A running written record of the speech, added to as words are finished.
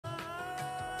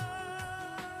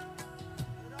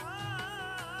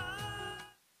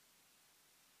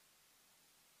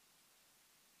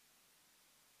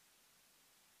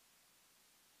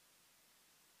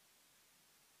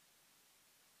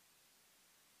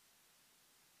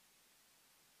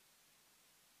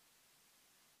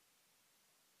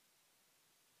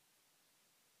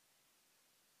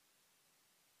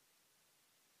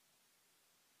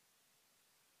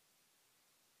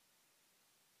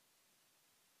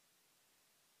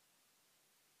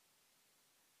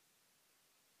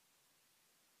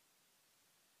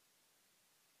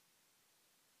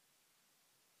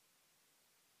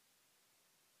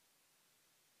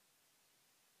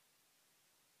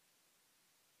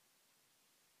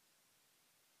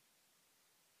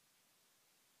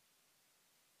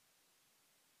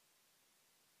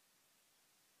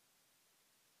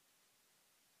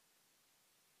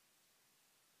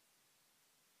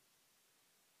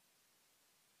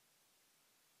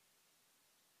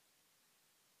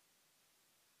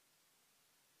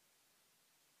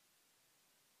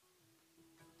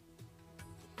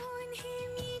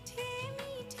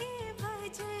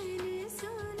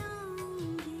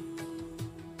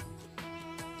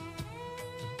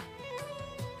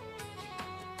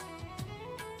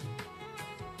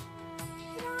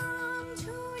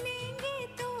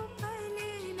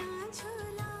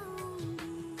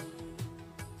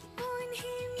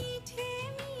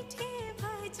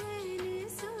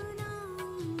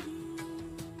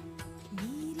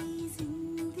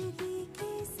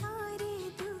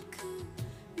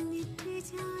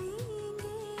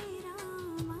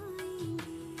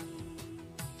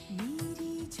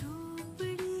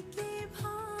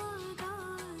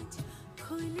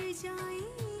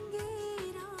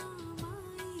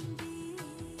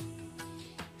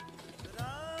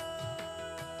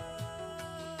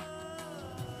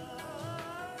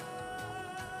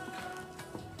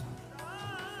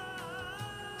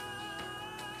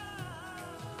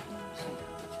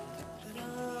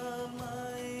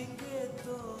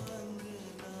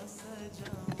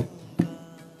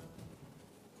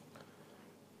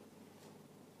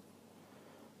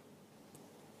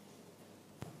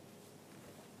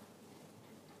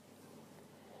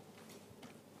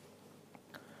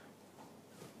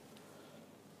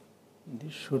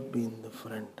This should be in the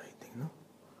front, I think, no?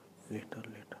 Later.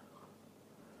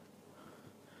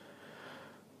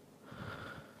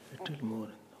 Little more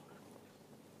in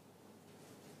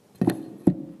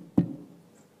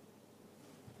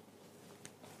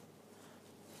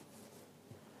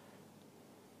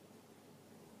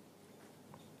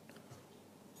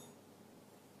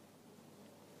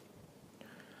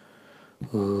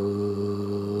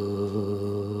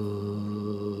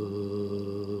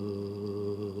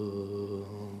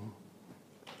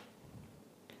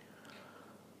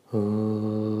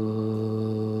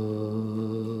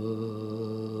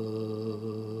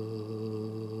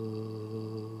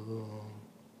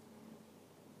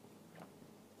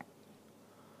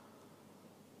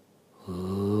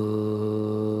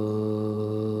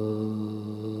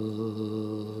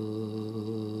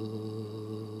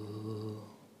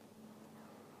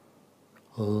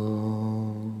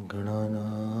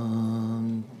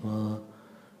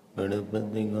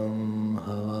गणपतिगं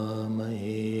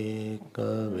हवामहे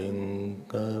कविं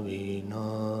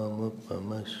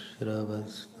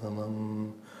कवीनामुपमश्रवस्तमं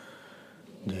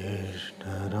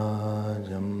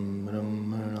ज्येष्ठराजं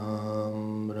ब्रह्मणां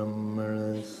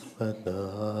ब्रह्मणस्पत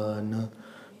न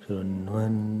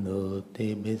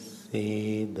शृण्वन्नोतिभिः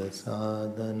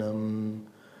सीदसादनम्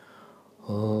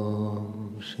ॐ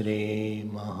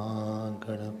श्रीमहागणपतये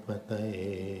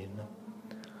नमः।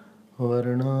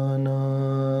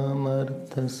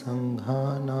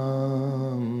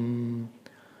 वर्णानामर्थसङ्घानां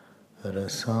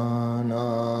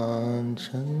रसानां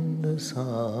छन्दसामपि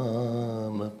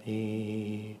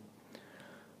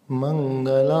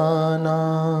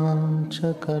मङ्गलानां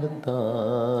च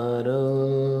कर्तारो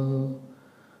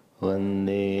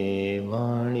वन्दे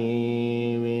वाणी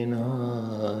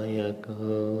विनायक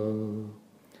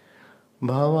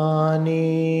भवानी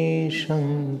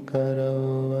शङ्कर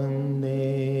वन्दे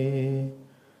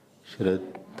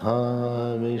श्रद्धा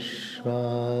विश्वासरूपिणो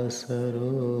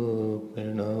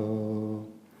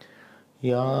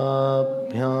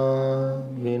याभ्यां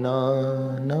विना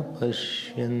न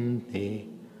पश्यन्ति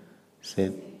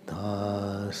सिद्धा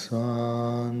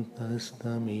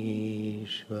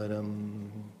स्वान्तस्तमीश्वरम्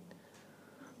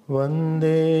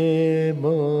वन्दे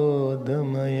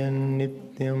बोधमयं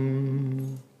नित्यं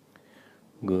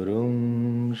गुरुं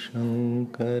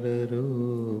शङ्कररूपिणम्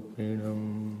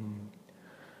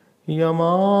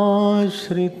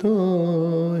यमाश्रितो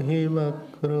हि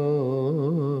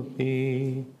वक्रोऽपि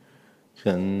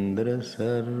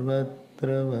चन्द्रसर्वत्र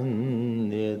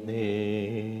वन्द्यते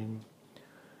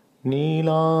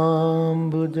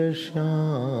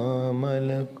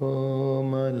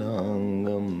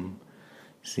नीलाम्बुजश्यामलकोमलाङ्गं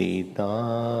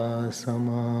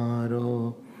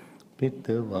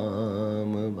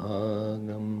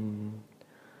सीतासमारोपितवामभागम्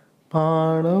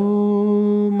पाणौ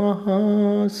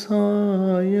महासायकचारुचापं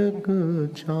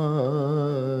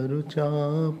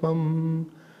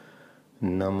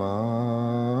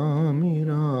नमामि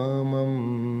रामं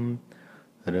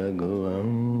रघुवंशनाथं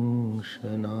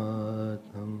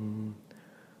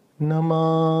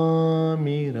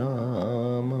नमामि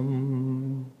रामं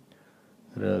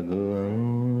रघुवंशनाथम्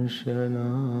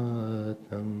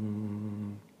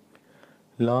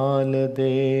लाल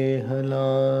देह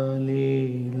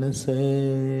लालीलसे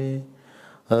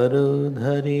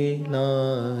अरुधरी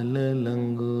लाल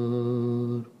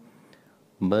लंगूर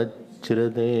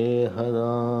वज्रदेह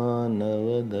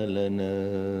दानवदलन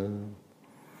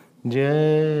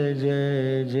जय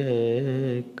जय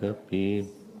जय कपि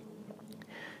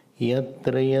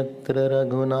यत्र यत्र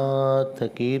रघुनाथ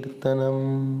कीर्तनं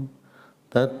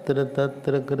तत्र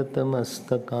तत्र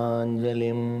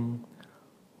कृतमस्तकाञ्जलिं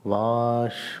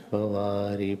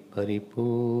बाष्पवारि परिपूर्णलोचनं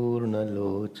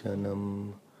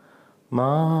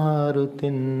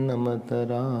मारुतिं नमत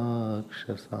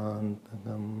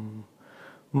राक्षसान्तकं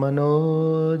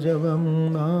मनोजवं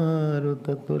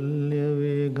मारुततुल्यवेगं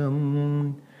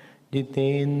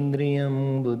जितेन्द्रियं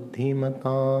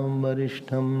बुद्धिमतां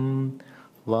वरिष्ठं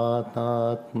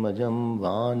वातात्मजं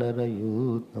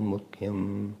वानरयूथमुख्यं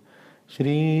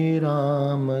श्रीरामदूतं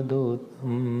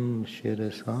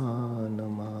शिरसा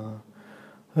नमामि।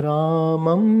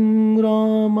 रामं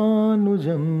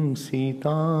रामानुजं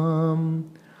सीतां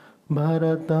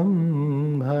भरतं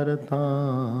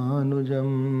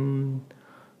भरतानुजं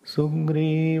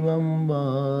सुग्रीवं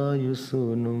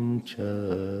वायुसूनुं च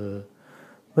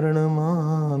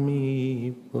प्रणमामि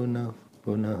पुनः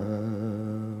पुनः।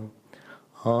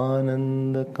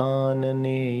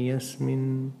 आनन्दकानने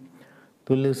यस्मिन्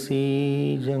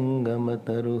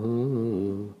तुलसीजङ्गमतरुः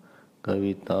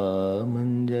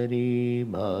कवितामञ्जरी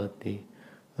भाति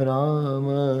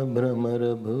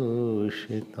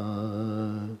रामभ्रमरभूषिता।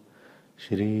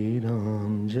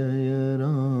 श्रीराम जय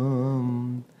राम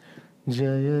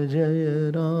जय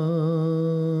जय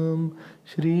राम,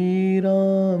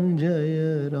 श्रीराम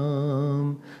जय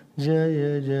राम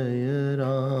जय जय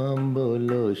राम।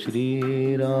 बोलो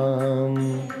श्री राम।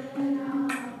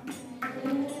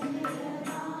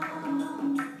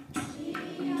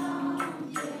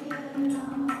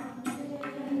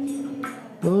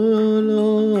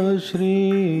 बोलो श्री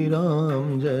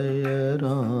राम जय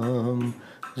राम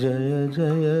जय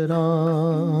जय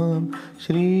राम,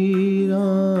 श्री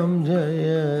राम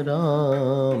जय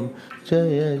राम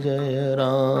जय जय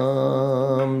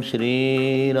राम।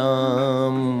 श्री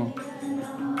राम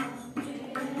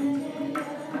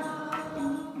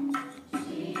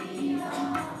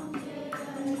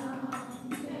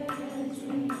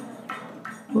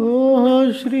ओ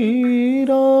श्री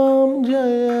राम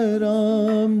जय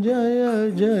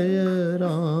जय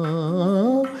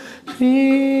राम,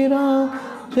 श्री राम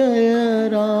जय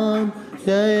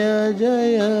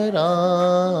जय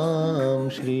राम,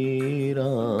 श्री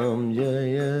राम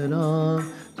जय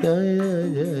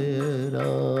जय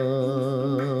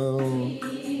राम।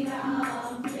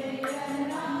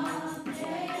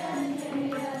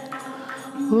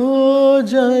 ओ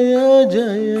जय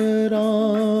जय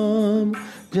राम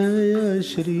जय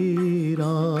श्री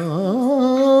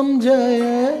राम जय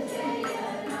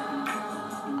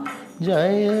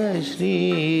श्री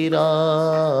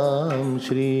राम,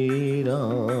 श्री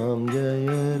राम जय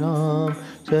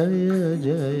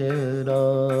जय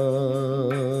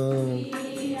राम।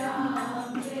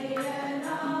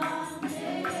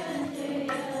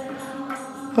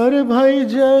 अरे भाई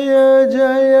जय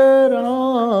जय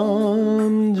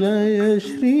राम जय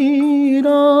श्री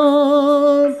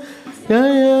राम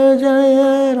जय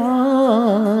जय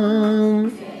राम,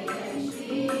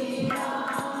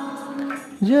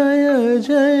 जय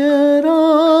जय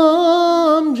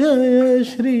राम जय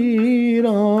श्री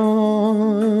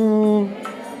राम,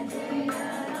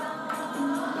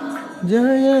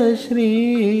 जय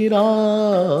श्री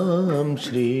राम,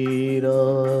 श्री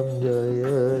राम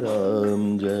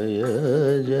जय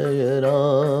जय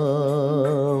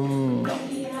राम।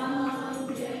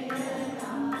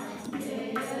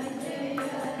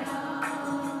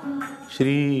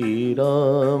 श्री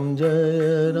राम जय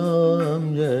जय राम,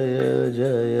 श्री राम जय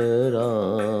जय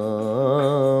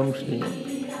राम, श्री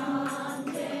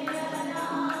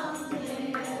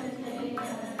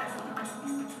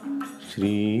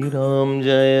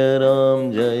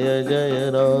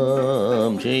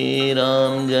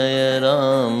राम जय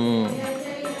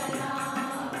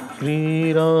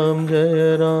श्री राम जय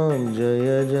जय राम,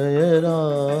 जय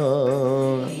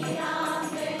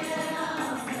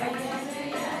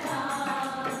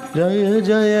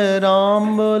जय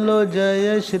राम। बोलो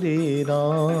जय श्री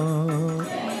राम,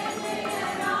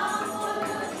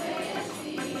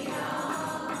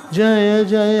 जय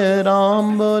जय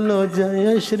राम। बोलो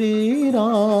जय श्री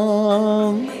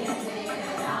राम,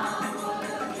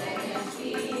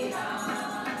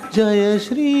 जय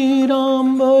श्री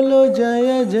राम। बोलो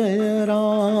जय जय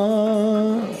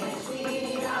राम,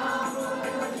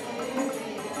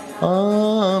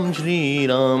 राम श्री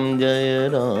राम जय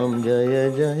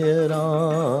जय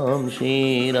राम, श्री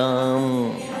राम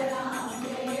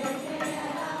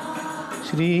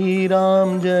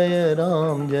जय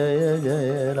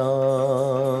जय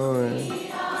राम।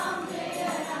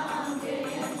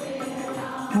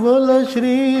 बोलो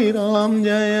श्री राम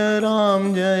जय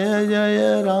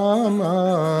जय Ram,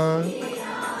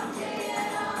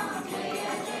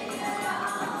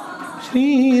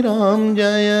 Shri Ram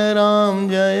Jaya Ram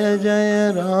Jaya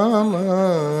Jaya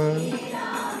Rama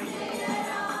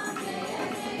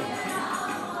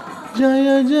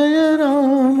Jaya Jaya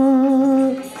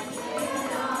Rama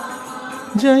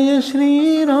Jaya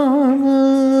Shri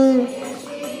Rama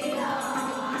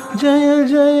Jaya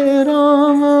Jaya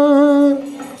Rama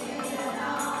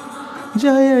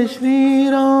Jaya Shri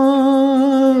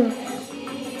Ram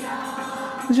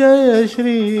Jaya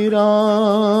Shri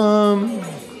Ram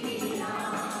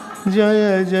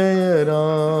Jaya Jaya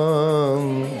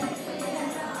Ram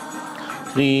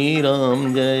Shri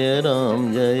Ram Jaya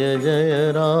Ram Jaya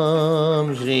Jaya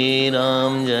Ram Shri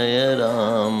Ram Jaya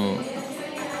Ram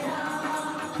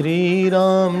Shri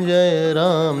Ram Jaya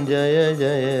Ram Jaya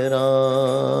Jaya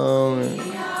Ram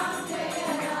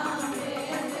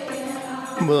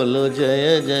Bolo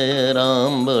Jaya Jaya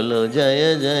Ram Bolo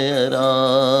Jaya Jaya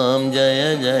Ram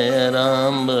Jaya Jaya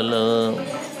Ram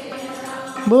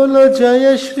Bolo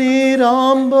Jaya Shri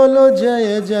Ram Bolo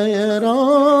Jaya Jaya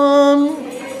Ram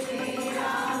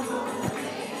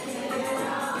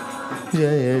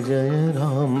Jaya Jaya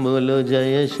Ram Bolo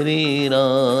Jaya Shri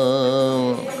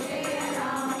Ram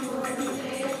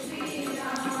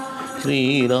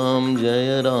Shri Ram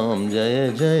Jaya Ram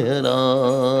Jaya Jaya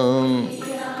Ram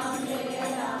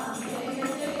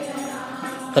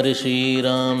Hare Shri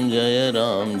Ram Jaya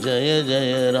Ram Jaya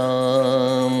Jaya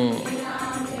Ram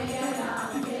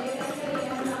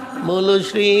Bolo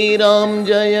Shri Ram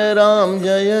Jaya Ram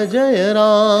Jaya Jaya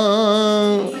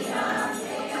Ram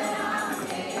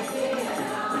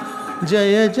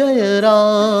Jaya Jaya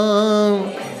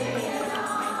Ram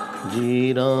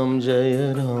Ji Ram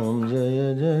Jaya Ram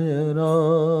Jaya Jaya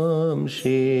Ram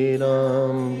Shri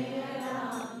Ram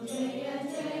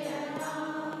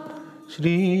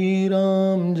Shri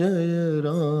Ram Jaya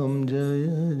Ram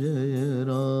Jaya Jaya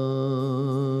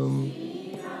Ram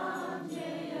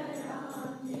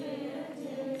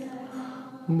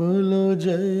Bolo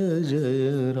Jaya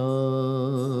Jaya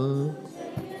Ram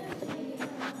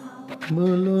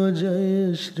Bolo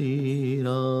Jaya Shri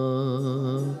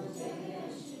Ram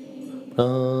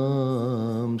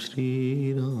Ram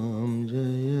Shri Ram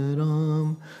Jaya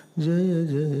Ram Jaya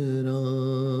Jaya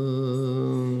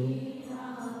Ram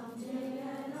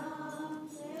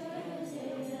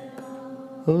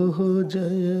Oh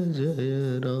Jaya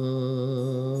Jaya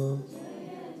Ram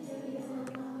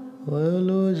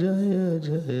Bolo Jaya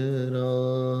Jaya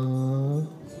Ram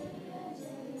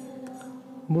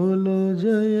Bolo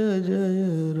Jaya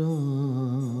Jaya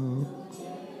Ram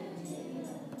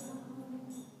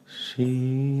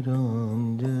Shri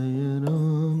Ram Jaya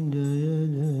Ram Jaya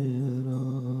Jaya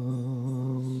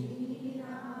Ram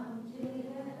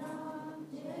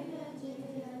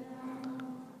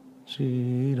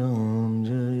Shri Ram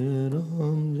Jaya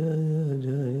Ram Jaya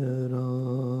Jaya Ram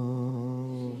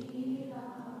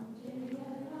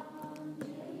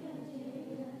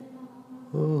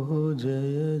Oh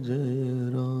Jaya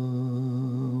Jaya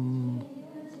Ram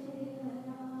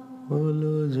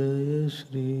Bolo Jaya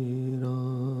Shri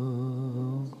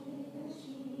Ram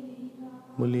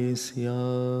बोलिए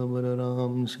सियावर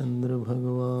रामचंद्र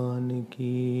भगवान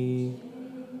की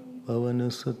पवन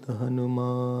सुत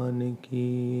हनुमान की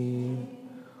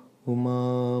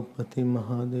उमापति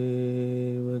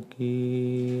महादेव की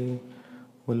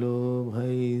बोलो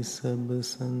भाई सब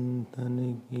संतन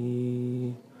की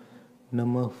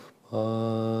नमः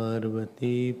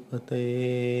पार्वती पते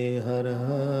हर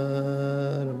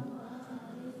हर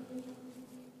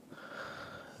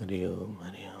हरि ओम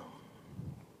हरि ओम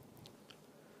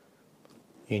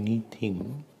Anything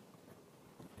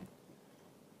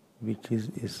which is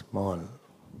small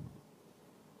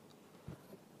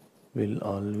will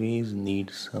always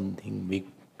need something big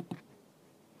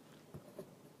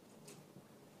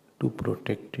to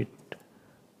protect it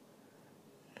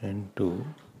and to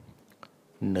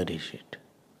nourish it.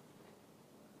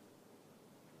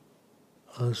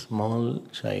 A small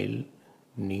child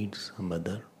needs a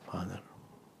mother, father.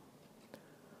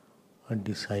 A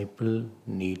disciple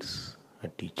needs a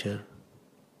teacher,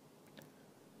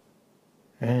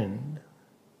 and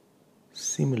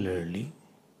similarly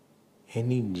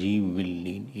any jeev will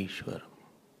need Ishwar,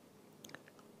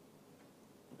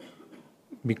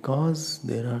 because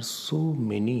there are so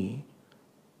many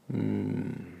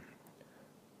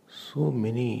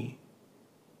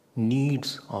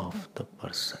needs of the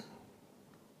person.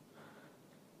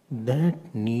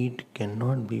 That need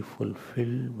cannot be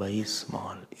fulfilled by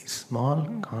small. Small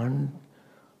can't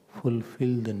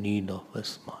fulfill the need of a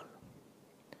small.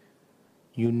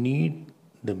 You need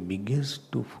the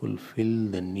biggest to fulfill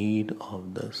the need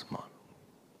of the small.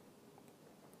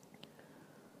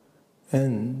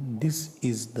 And this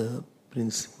is the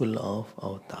principle of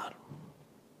avatar.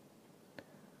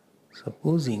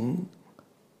 Supposing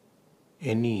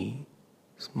any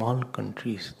small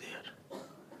country is there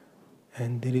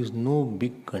and there is no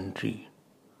big country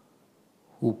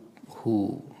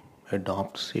who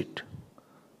adopts it,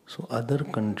 so other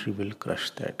country will crush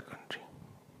that country.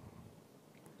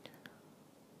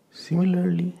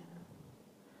 Similarly,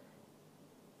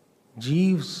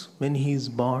 Jeeves, when he is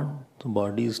born, the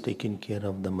body is taken care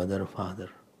of the mother, father.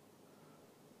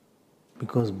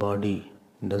 Because body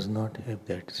does not have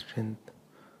that strength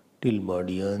till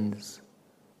body earns.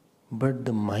 But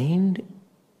the mind,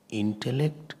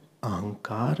 intellect,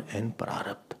 ahankar and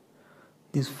prarabdha,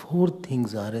 these four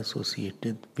things are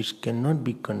associated which cannot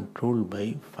be controlled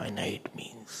by finite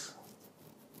means.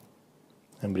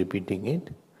 I am repeating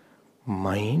it.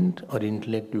 Mind or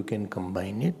intellect, you can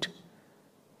combine it.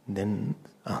 Then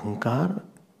ahankar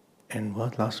and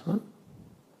what last one?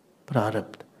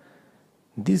 Prarabdha.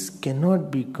 This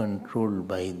cannot be controlled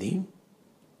by the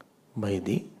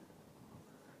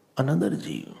another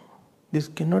jiva. This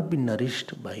cannot be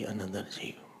nourished by another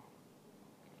jiva.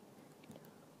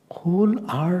 Whole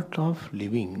art of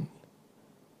living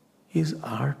is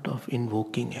art of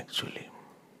invoking actually.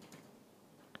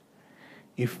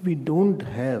 If we don't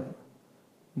have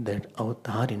that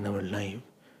avatar in our life,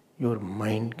 your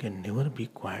mind can never be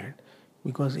quiet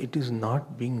because it is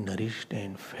not being nourished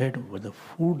and fed with the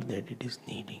food that it is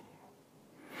needing.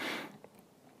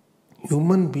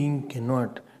 Human being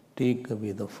cannot take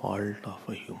away the fault of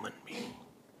a human being.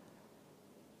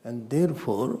 And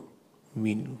therefore,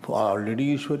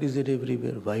 already Ishwar is there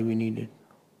everywhere. Why we need it?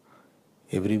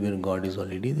 Everywhere God is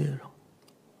already there.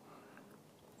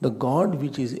 The God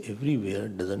which is everywhere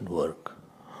doesn't work.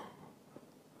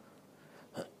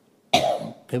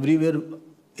 Everywhere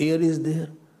air is there.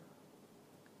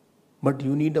 But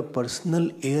you need a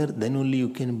personal air, then only you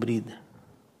can breathe.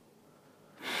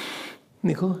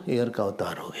 देखो, air का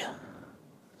अवतार हो गया.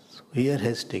 So air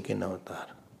has taken avatar.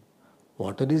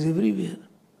 Water is everywhere.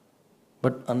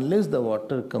 But unless the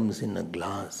water comes in a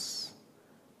glass,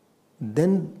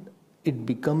 then it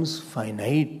becomes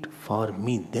finite for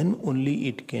me. Then only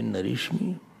it can nourish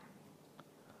me.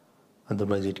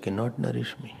 Otherwise it cannot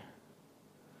nourish me.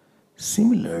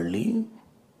 Similarly,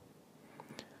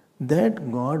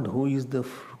 that God who is the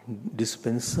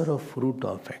dispenser of fruit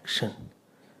of action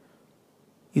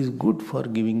is good for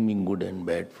giving me good and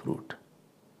bad fruit.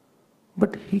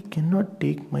 But he cannot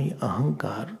take my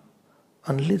ahankar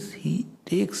unless he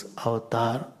takes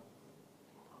avatar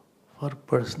for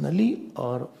personally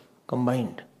or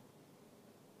combined.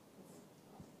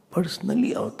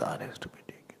 Personally avatar has to be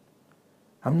taken.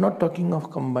 I'm not talking of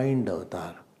combined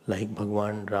avatar like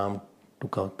Bhagwan Ram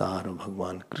took avatar or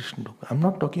Bhagwan Krishna took. I'm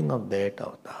not talking of that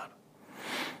avatar.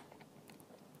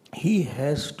 He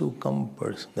has to come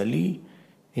personally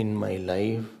in my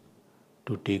life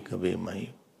to take away my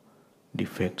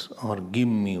defects or give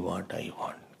me what I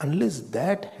want. Unless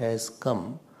that has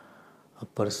come, a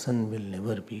person will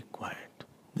never be quiet.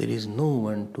 There is no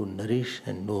one to nourish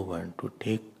and no one to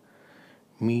take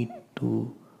me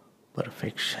to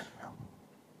perfection.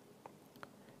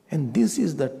 And this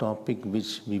is the topic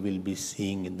which we will be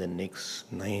seeing in the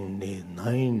next 9 days.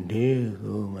 9 days,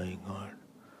 oh my God.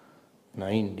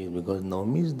 9 days, because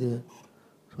Navami is there.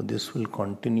 So this will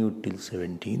continue till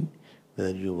 17th,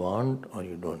 whether you want or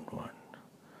you don't want.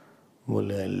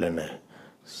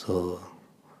 So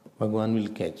Bhagwan will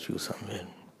catch you somewhere.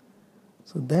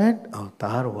 So that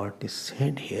avatar, what is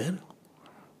said here,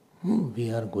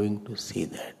 we are going to see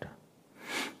that.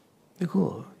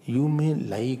 Because you may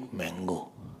like mango,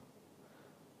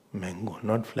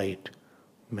 not flight,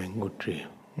 mango tree.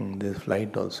 There's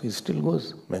flight also. It still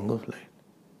goes, mango flight.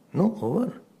 No,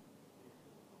 over.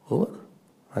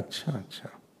 Acha.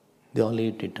 They all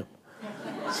ate it up.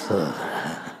 So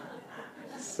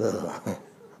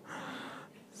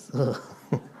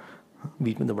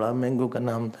बीच में तो बड़ा mango का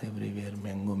नाम था everywhere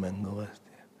mango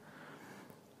वास्ते.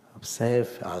 अब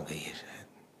सैफ आ गई है शायद,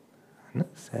 है ना?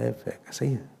 सैफ है,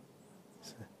 सही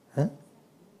है?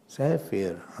 सैफ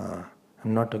एयर, हाँ. I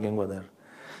am not talking about that.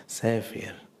 Saif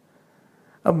air.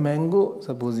 अब mango,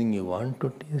 supposing you want to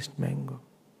test mango,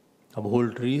 अब whole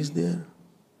tree is there.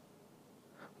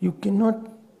 You cannot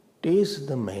taste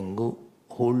the mango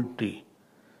whole tree.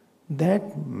 That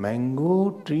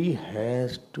mango tree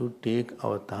has to take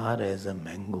avatar as a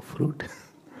mango fruit.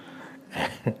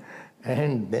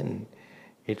 And then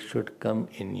it should come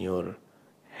in your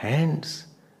hands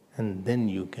and then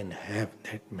you can have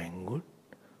that mango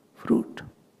fruit.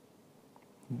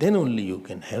 Then only you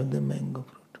can have the mango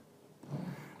fruit.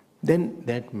 then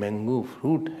that mango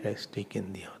fruit has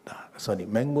taken the avatar. Sorry,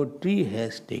 mango tree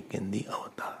has taken the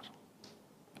avatar.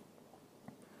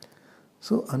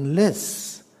 So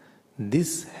unless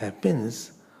this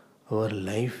happens, our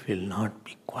life will not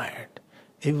be quiet.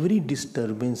 Every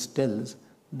disturbance tells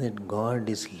that God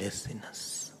is less in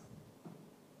us.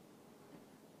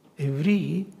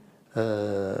 Every,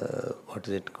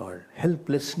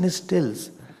 helplessness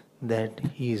tells that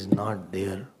He is not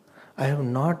there. I have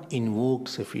not invoked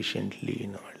sufficiently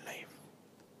in our life.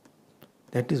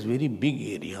 That is very big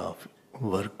area of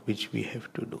work which we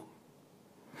have to do.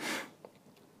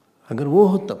 अगर वो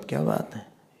हो तब क्या बात है?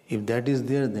 If that is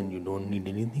there, then you don't need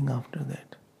anything after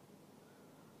that.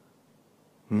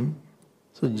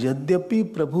 So,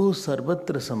 Jadyapi Prabhu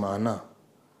Sarvatra Samana,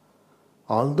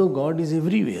 although God is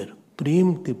everywhere,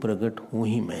 Prem te pragat hu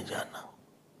hi main jana.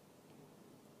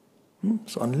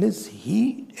 So, unless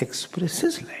He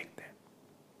expresses like that,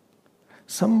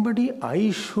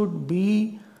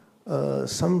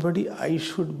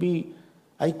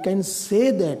 I can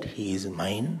say that He is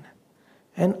mine,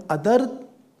 and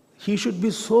He should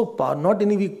be so powerful. Not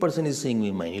any weak person is saying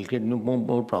me mine, he'll get no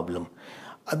more problem.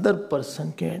 Other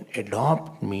person can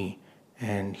adopt me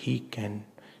and he can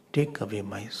take away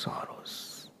my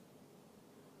sorrows.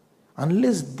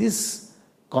 Unless this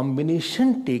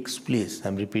combination takes place,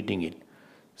 I'm repeating it,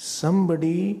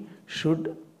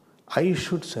 I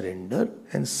should surrender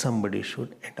and somebody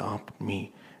should adopt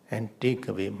me and take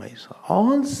away my sorrow.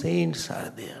 All saints are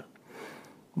there.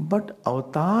 But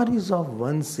avatar is of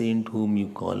one saint whom you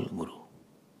call Guru.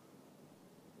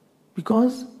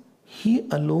 Because he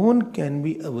alone can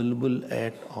be available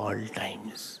at all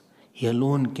times. He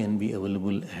alone can be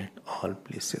available at all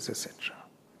places, etc.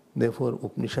 Therefore,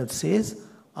 Upanishad says,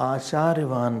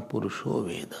 Acharyavan Purusho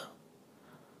Veda.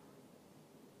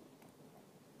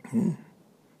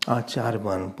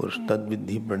 Acharyavan Purush,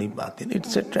 Tadvidhi Pranipatin,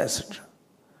 etc. etc.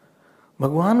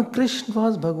 Bhagwan Krishna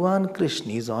was Bhagwan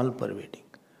Krishna, he is all pervading.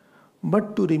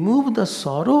 But to remove the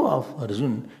sorrow of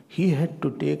Arjun, he had to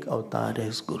take avatar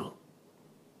as Guru.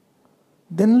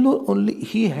 Then only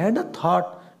he had a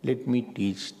thought, let me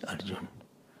teach Arjun.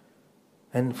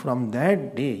 And from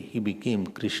that day, he became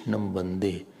Krishnam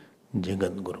Vande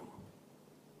Jagat Guru.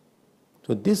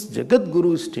 So this Jagat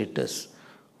Guru status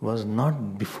was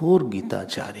not before Gita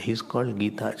Acharya. He is called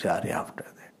Gita Acharya after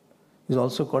that. He is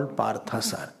also called Partha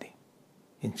Sarthi.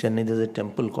 In Chennai there is a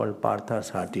temple called Partha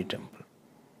Sarthi temple.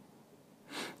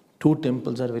 Two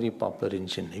temples are very popular in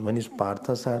Chennai. One is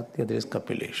Partha Sarthi, other is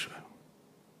Kapileshwar.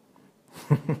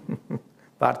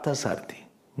 Partha Sarthi.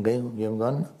 You have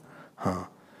gone? Haan.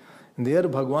 There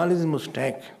Bhagwan is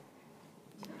mustache.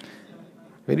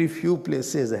 Very few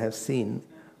places I have seen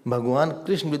Bhagwan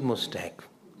Krishna with mustache.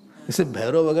 इसे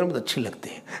भैरव वगैरह बहुत अच्छे लगते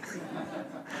हैं.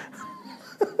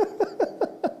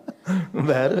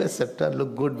 Bhairav etc.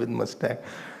 look good with mustache.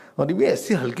 और ये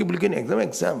ऐसे हल्की बुल्की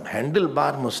एग्जाम हैंडल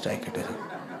बार mustache है.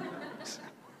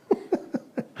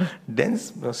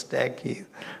 Dense mustache ही.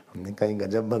 हमने कहा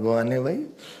गजब भगवान है भाई.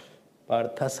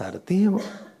 पार्था सारथी है वो.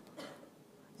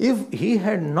 If he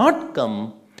had not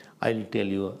come, I'll tell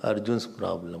you, Arjun's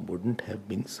problem wouldn't have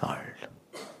been solved.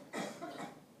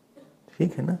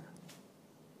 ठीक है ना?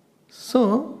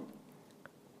 So,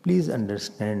 please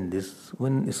understand this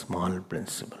one small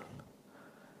principle.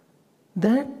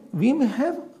 That we may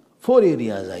have 4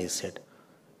 areas, I said.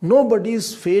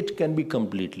 Nobody's fate can be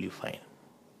completely fine.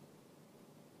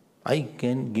 I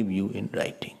can give you in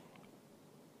writing.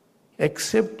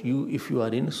 Except you if you are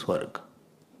in Swarg.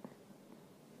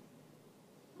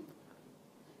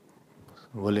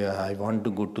 Well, I want to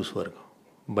go to Swarg,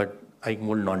 but I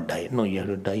will not die. No, you have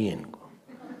to die and go.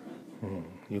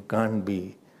 You can't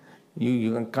be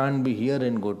here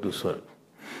and go to Swarg.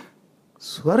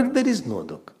 Swarg there is no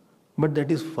dukh, but that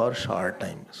is for short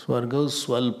time. Swarga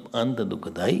swalp anta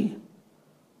dukhdai.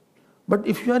 But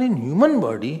if you are in human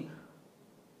body,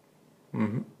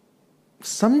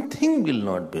 something will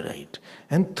not be right.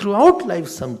 And throughout life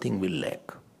something will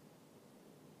lack.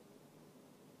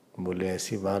 Bole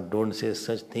aisi baat, don't say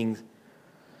such things.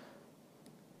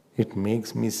 It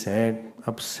makes me sad,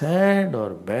 upset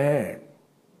or bad.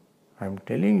 I am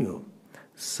telling you,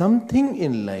 something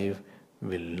in life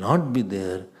will not be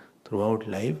there throughout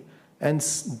life, and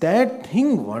that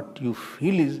thing what you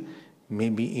feel is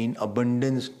maybe in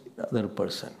abundance in other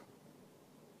person.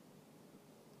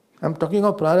 I am talking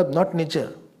of prarabdha, not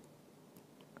nature.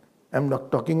 I am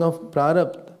not talking of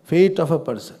prarabdha, fate of a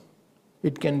person.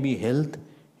 It can be health,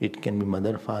 it can be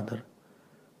mother, father,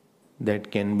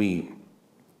 that can be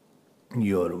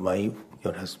your wife,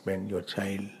 your husband, your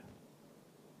child.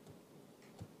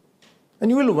 And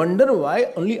you will wonder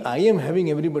why only I am having,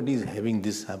 everybody is having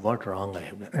this, what wrong I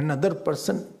have done. Another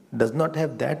person does not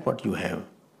have that what you have.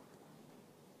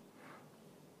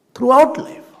 Throughout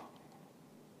life.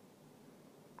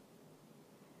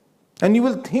 And you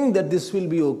will think that this will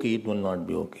be okay, it will not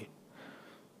be okay.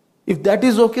 If that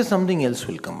is okay, something else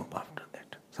will come up after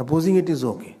that. Supposing it is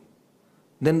okay,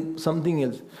 then something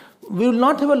else. We will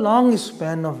not have a long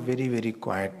span of very, very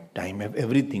quiet time if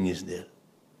everything is there.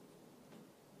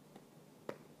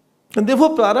 And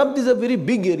therefore, prarabdha is a very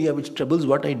big area which troubles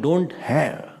what I don't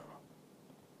have.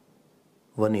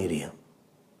 One area.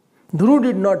 Dhruv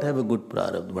did not have a good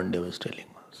prarabdha, one day I was telling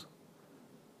us.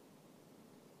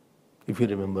 If you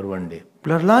remember one day.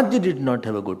 Prahlad did not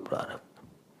have a good prarabdha.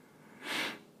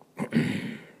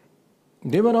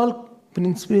 They were all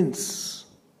prince.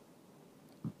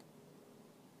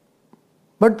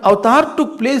 But avatar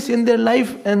took place in their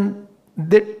life and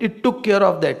it took care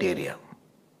of that area.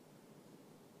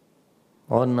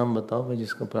 और नाम बताओ भाई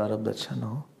जिसका प्रारब्ध अच्छा ना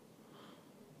हो.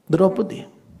 द्रौपदी,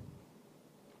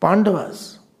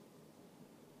 पांडवास.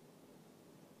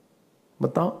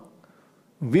 बताओ,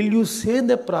 will you say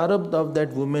the prarabdha of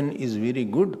that woman is very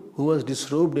good who was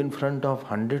disrobed in front of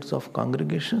hundreds of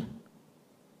congregation?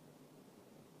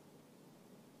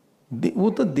 वो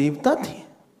तो देवता थी.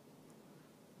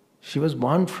 She was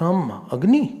born from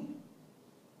Agni.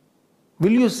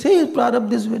 Will you say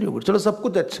prarabdha is very good? चलो सब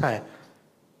कुछ अच्छा है.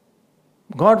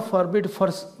 God forbid, for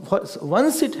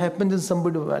once it happens in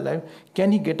somebody's life,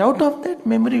 can he get out of that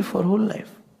memory for whole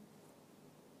life?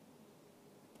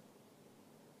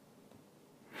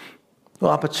 तो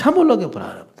आप अच्छा बोलोगे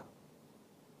प्रारब्ध.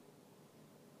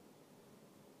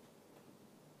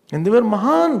 And they were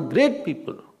Mahan, great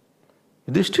people.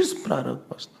 Yudhishthir's prarabdha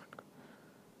was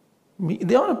not.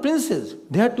 They are princes.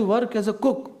 They had to work as a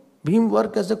cook. Bhim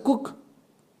worked as a cook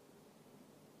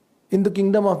in the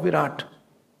kingdom of Virat.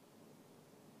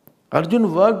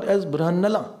 Arjun worked as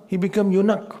Brahmanala. He became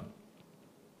eunuch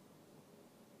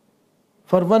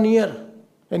for 1 year,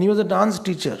 and he was a dance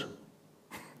teacher.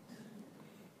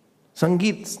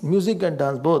 Sangeet, music and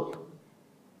dance, both.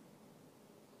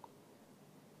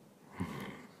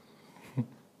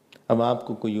 अब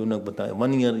आपको कोई यूनक बताए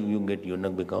 1 year you get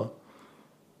eunuch because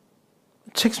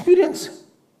it's experience.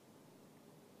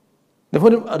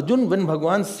 Therefore, Arjun, when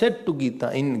Bhagavan said to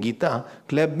Gita, in Gita,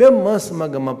 Klebhyam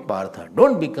masmagama partha,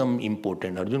 don't become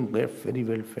important. Arjun very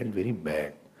well felt very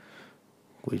bad.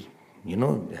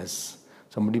 As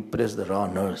somebody pressed the raw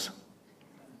nerves.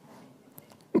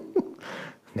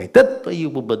 Naitatvayi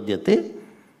upapadyate.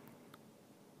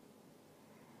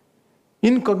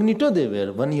 Incognito they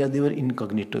were. 1 year they were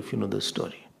incognito, if you know the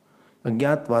story.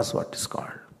 Agyat was what is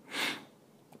called.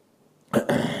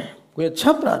 कोई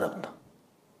अच्छा प्रारब्ध.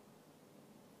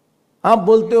 आप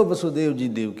बोलते हो वसुदेव जी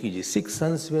देवकी जी 6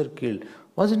 sons were killed.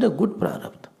 Was it a good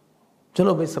प्रारब्ध?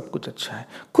 चलो भाई सब कुछ अच्छा है.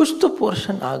 कुछ तो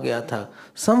पोर्शन आ गया था.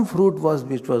 Some fruit was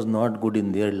which was not good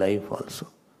in their life also.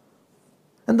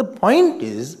 And the point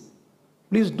is,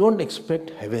 please don't expect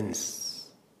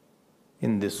heavens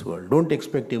in this world. Don't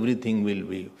expect everything will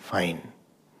be fine.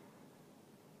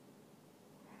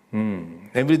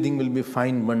 Everything will be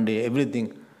fine one day.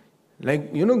 Everything.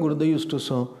 Like, Gurudev used to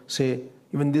say,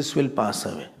 even this will pass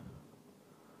away.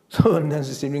 So one day I was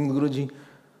receiving Guruji,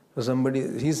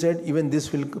 he said, even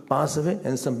this will pass away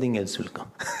and something else will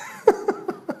come.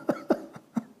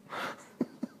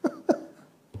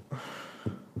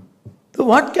 So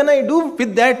what can I do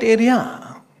with that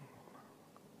area?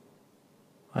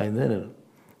 Either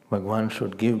Bhagavan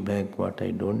should give back what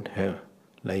I don't have,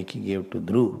 like he gave to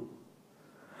Dhruv.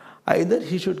 Either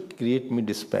he should create me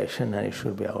dispassion and I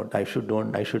should be out. I should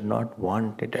not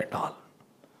want it at all.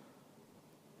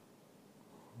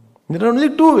 There are only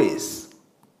 2 ways.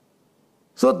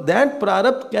 So that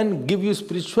prarabdha can give you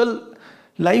spiritual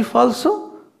life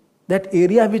also, that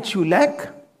area which you lack,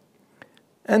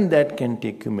 and that can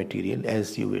take you material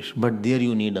as you wish. But there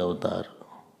you need avatar.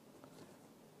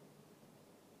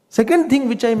 Second thing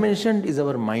which I mentioned is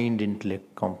our mind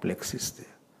intellect complex is there.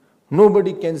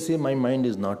 Nobody can say my mind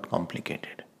is not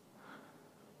complicated.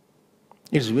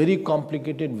 It's very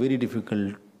complicated, very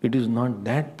difficult. It is not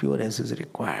that pure as is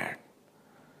required.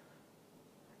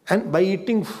 And by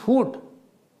eating food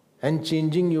and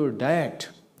changing your diet,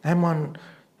 I'm on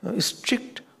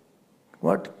strict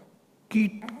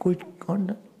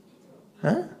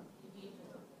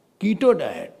keto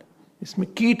diet. इसमें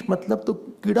कीट मतलब तो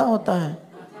कीड़ा होता है.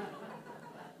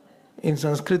 In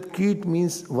Sanskrit, कीट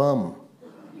means worm.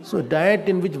 So diet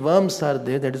in which worms are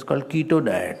there, that is called keto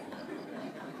diet.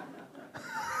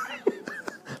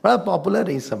 बड़ा popular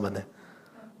है इस संबंध में.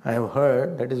 I have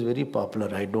heard that is very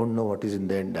popular. I don't know what is in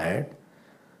that diet.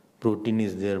 protein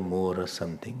is there more or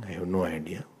something. I have no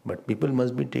idea. But people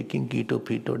must be taking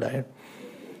keto diet.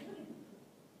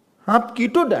 आप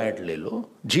keto diet ले लो,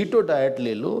 keto diet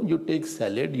ले लो, you take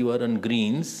salad, you are on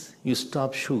greens, you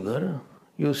stop sugar,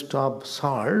 you stop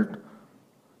salt,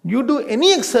 you do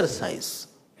any exercise,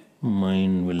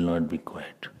 mind will not be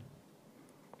quiet.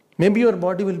 Maybe your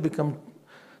body will become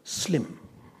slim.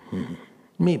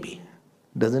 Maybe.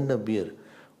 Doesn't appear.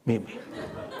 Maybe.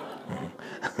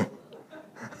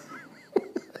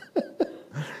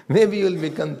 Maybe you will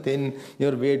become thin,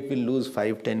 your weight will lose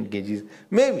 5-10 kgs.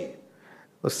 Maybe.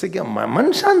 उससे क्या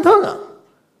मन शांत होगा?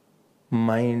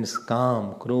 Mind's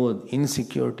calm, क्रोध,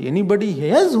 insecurity. Anybody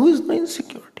has who is no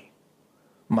insecurity?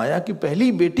 माया की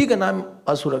पहली बेटी का नाम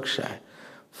असुरक्षा है.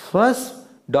 First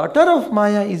daughter of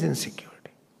Maya is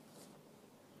insecurity.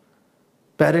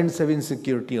 Parents have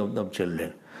insecurity of the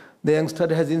children. The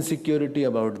youngster has insecurity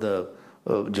about the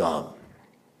job.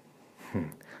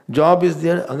 Job is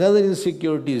there, another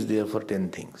insecurity is there for 10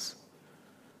 things.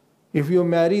 If you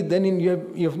marry, then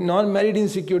you have non-married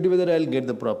insecurity whether I'll get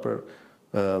the proper,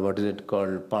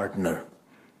 partner.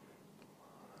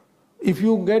 If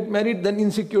you get married, then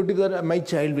insecurity that my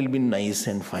child will be nice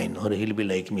and fine or he'll be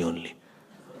like me only.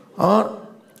 Or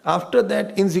after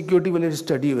that, insecurity will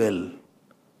study well.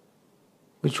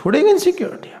 which छोड़ेगा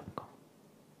insecurity आपको.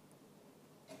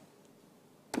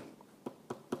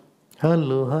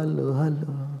 Hello hello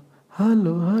hello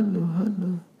hello hello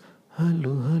hello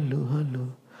hello hello hello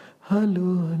hello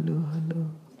hello hello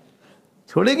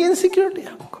छोड़ेगी insecurity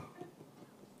आपको.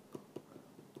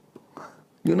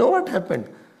 You know what happened?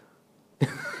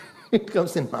 It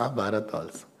comes in Mahabharata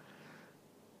also.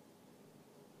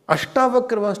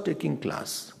 Ashtavakra was taking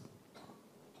class.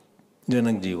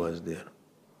 Janakji was there.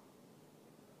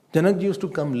 Janakji used to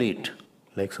come late,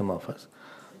 like some of us.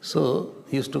 So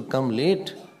he used to come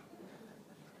late,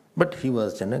 but he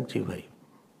was Janakji Bhai.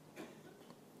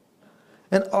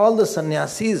 And all the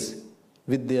sannyasis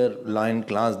with their line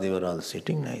class, they were all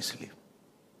sitting nicely.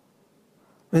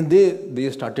 When they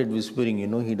started whispering,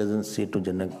 he doesn't say to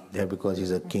Janak because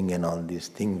he's a king and all these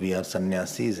things. We are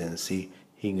sannyasis and see,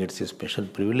 he gets a special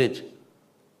privilege.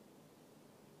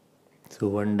 So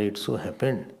one day it so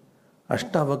happened,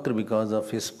 Ashtavakra, because of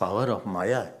his power of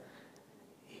Maya,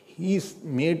 he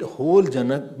made whole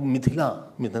Janak,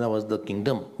 Mithila was the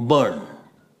kingdom, burn.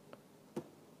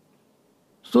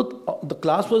 So the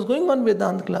class was going on,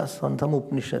 Vedanta class, on some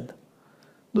Upanishad.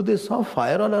 So they saw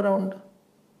fire all around.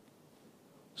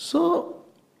 So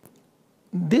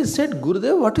they said,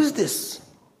 Gurudev, what is this?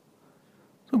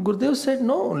 So Gurudev said,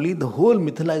 no, only the whole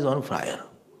Mithila is on fire.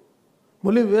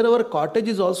 Bole, where our cottage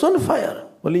is also on fire?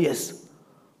 Bole, yes.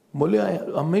 Bole,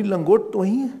 my langot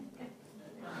wahi hai.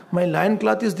 My lion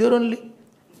cloth is there only.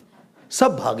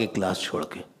 Sab bhage class chhod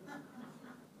ke.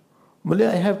 Bole,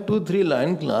 I have 2-3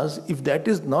 lion cloths. If that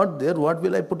is not there, what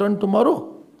will I put on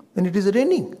tomorrow? Then it is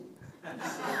raining.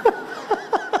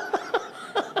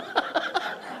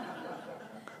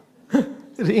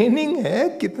 Raining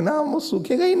है कितना वो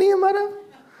सूखेगा ही नहीं हमारा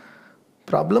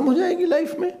problem हो जाएगी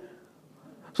life में.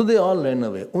 सो they all run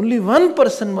away. Only one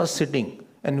person was sitting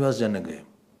and was Janak.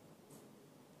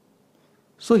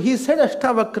 So he said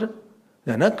Ashtavakra,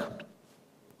 Janak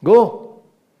go.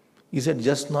 He said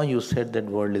just now you said that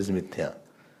world is मिथ्या.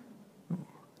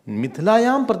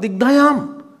 मिथिलायाम प्रतिग्धायाम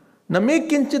न मे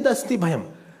किंचित अस्ति भयम.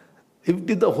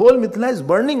 If the whole Mithila is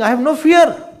burning, I have no fear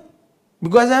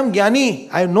because I am ज्ञानी,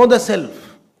 I know the self.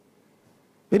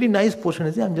 Very nice portion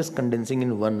is there. I'm just condensing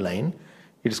in one line.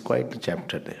 It's quite a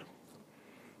chapter there.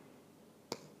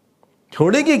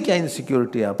 छोड़ेगी क्या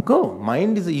insecurity आपको?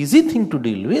 Mind is an easy thing to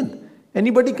deal with.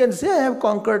 Anybody can say, I have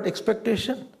conquered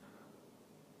expectation.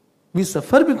 We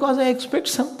suffer because I expect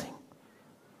something.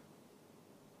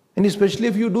 And especially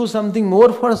if you do something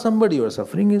more for somebody, your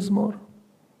suffering is more.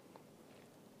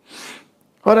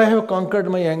 Or I have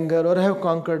conquered my anger, or I have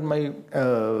conquered my,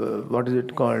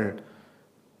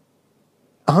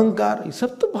 अहंकार. ये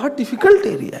सब तो बहुत difficult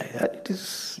area है यार. It is,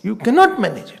 you can not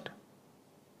manage it.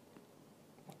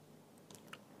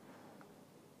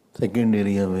 Second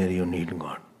area where you need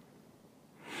God.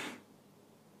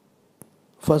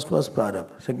 First was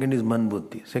प्रारब्ध, second is मन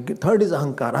बुद्धि, थर्ड इज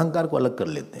अहंकार. अहंकार को अलग कर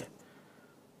लेते हैं.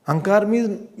 अहंकार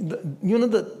means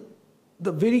the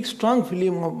very strong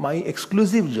feeling of my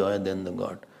exclusive Joy then the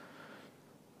God.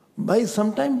 By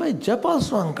sometime by जप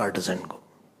ऑल्सो अहंकार doesn't go.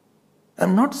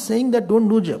 I'm not saying that don't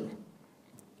do jap.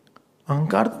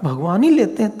 अहंकार तो भगवान ही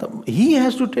लेते हैं तब. He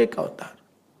has to take avatar.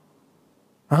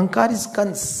 अहंकार is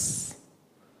kans.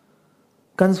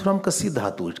 Kans from kasi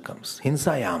dhatu it comes.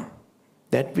 Hinsayam.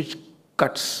 That which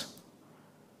cuts.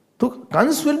 So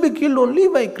kans will be killed only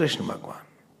by Krishna Bhagwan.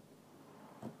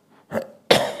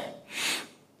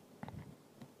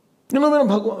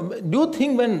 Do you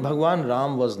think when Bhagwan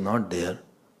Ram was not there,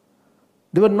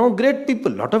 there were no great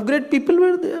people? Lot of great people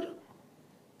were there.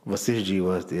 Vasisht ji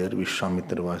was there,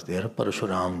 Vishwamitra was there,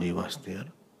 Parashuram ji was there,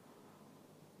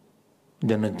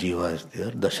 Janak ji was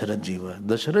there, Dasharath ji was.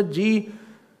 Dasharath ji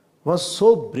was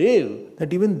so brave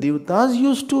that even Devatas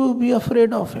used to be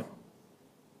afraid of him.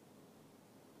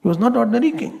 He was not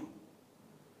ordinary king.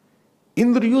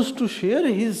 Indra used to share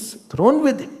his throne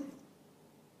with him.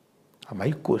 My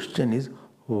question is,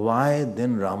 why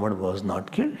then Ravan was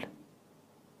not killed?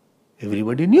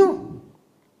 Everybody knew.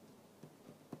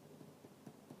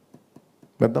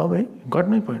 Batao bhai, got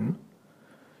my point. No?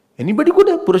 Anybody could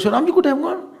have, Parashuram ji could have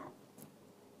gone.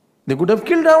 They could have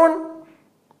killed Ravan.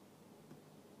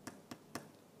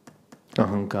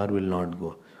 Ahankar will not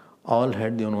go. All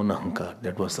had their own ahankar.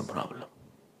 That was the problem.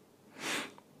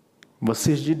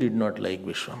 Vasisht ji did not like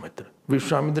Vishwamitra.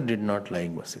 Vishwamitra did not like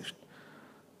Vasisht.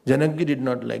 Janak ji did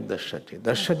not like Dasharath ji.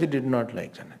 Dasharath ji did not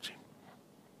like Janak ji.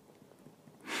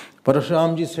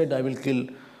 Parashuram ji said, I will kill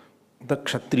the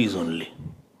Kshatris only.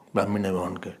 Brahmin I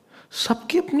won't kill.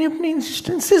 सबके अपने अपने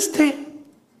insistences थे.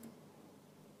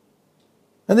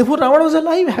 And therefore Ravana was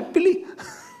alive happily.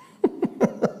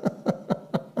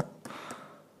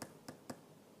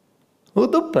 वो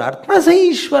तो प्रार्थना से ही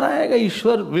ईश्वर आएगा.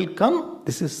 ईश्वर will come.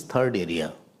 This is third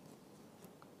area.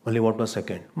 Only what was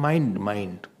second?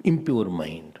 Mind, impure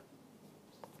mind.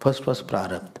 First was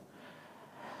prarabdha.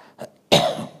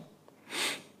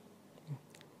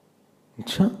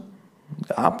 अच्छा,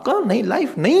 आपका नहीं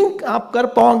लाइफ नहीं आप कर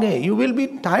पाओगे. You will be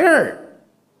tired.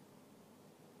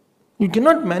 You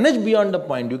cannot manage beyond a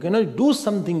point. You cannot do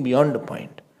something beyond a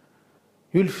point.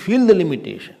 You will feel the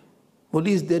limitation.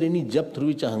 Only is there any jab through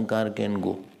which ahankar can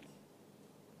go?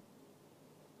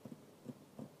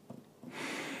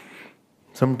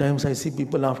 Sometimes I see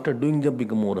people after doing jab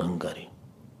become more ahankari.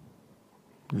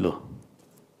 Lo.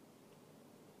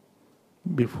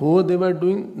 Before they were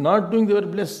not doing, they were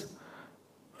blessed.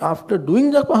 After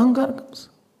doing jap, ahankar comes.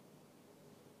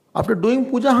 After doing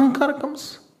puja, ahankar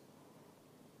comes.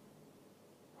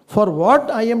 For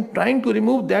what I am trying to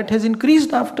remove, that has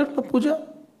increased after the puja.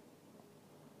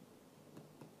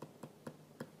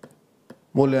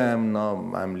 Bole, I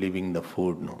am leaving the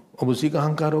food now. Ab usi ka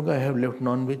ahankar hoga, I have left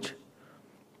non-veg.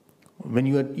 When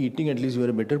you are eating, at least you are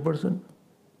a better person.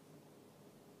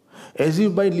 As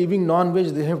if by leaving non-veg,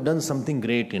 they have done something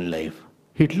great in life.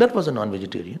 Hitler was a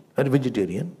non-vegetarian, or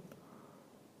vegetarian.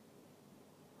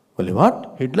 Well,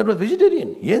 what? Hitler was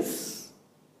vegetarian? Yes.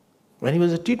 When he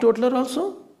was a teetotaler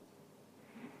also.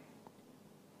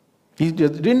 He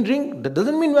didn't drink. That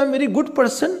doesn't mean I'm a very good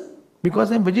person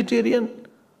because I'm vegetarian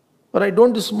or I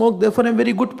don't smoke, therefore I'm a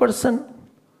very good person.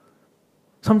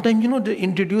 Sometimes, they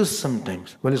introduce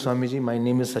sometimes. Well, Swamiji, my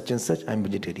name is such and such, I'm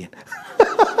vegetarian.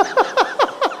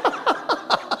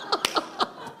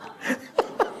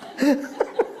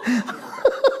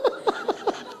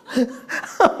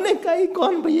 हमने कहा ये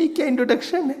कौन भैया क्या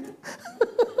introduction है.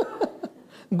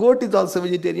 Goat is also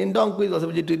vegetarian, donkey is also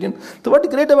vegetarian. So what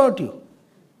is great about you?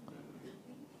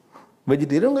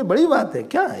 Vegetarian कोई बड़ी बात है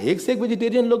क्या? एक से एक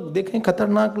वेजिटेरियन लोग देखें,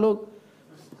 खतरनाक लोग.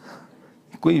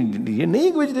 कोई ये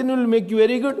नहीं vegetarian will make you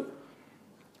very good.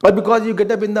 Or because you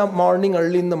get up in the morning,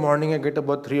 early in the morning, and get up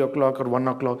about 3 o'clock or 1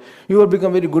 o'clock, you will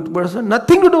become a very good person.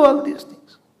 Nothing to do all these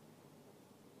things.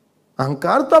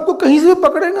 अहंकार तो आपको कहीं से भी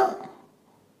पकड़ेगा.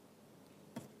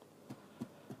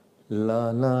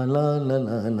 ला ला ला ला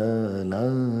ला ला ला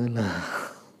ला.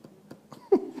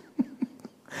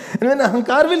 And when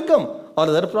ahankar will come, all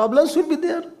other problems will be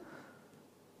there.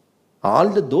 All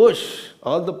the dosh,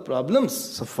 all the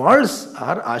problems, the faults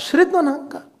are ashrit on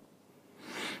ahankar.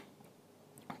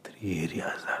 3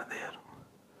 areas are there.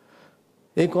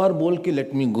 Ek aur bol ke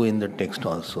let me go in the text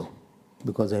also,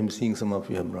 because I am seeing some of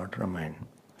you have brought Ramayana.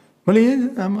 Well,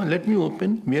 let me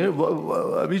open.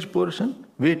 Which portion?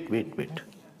 Wait.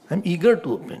 I'm eager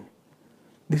to open.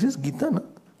 This is Gita, na?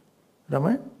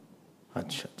 Ramayana?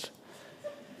 Achha.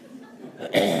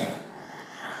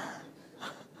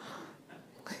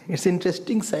 It's an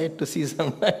interesting sight to see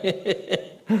sometimes.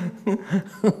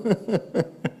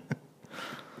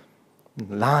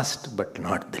 Last but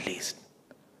not the least.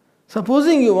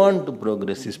 Supposing you want to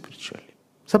progress spiritually.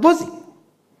 Supposing.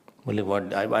 Well,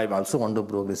 what I also want to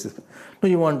progress. No,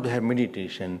 you want to have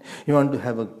meditation. You want to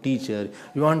have a teacher.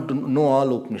 You want to know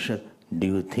all Upanishad. Do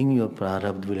you think your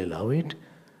prarabdha will allow it?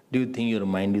 Do you think your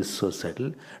mind is so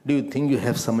settled? Do you think you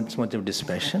have so much of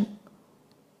dispassion?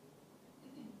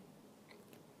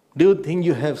 Do you think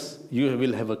you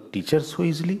will have a teacher so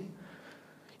easily?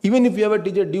 Even if you have a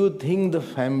teacher, do you think the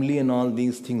family and all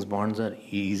these things, bonds are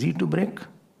easy to break?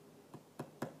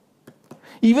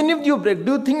 Even if you break,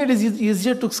 do you think it is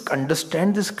easier to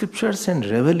understand the scriptures and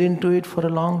revel into it for a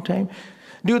long time?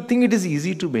 Do you think it is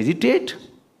easy to meditate?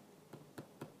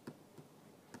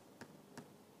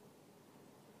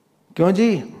 Kyun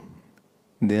ji?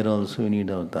 There also you need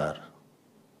avatar.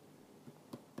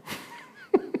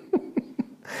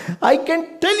 I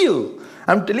can tell you.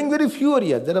 I'm telling very few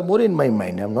areas. There are more in my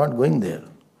mind. I'm not going there.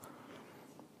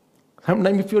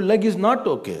 Sometimes if your leg is not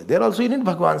okay, there also you need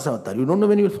Bhagwan's avatar. You don't know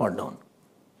when you will fall down.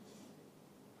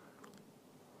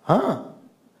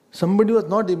 Somebody was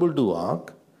not able to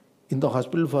walk in the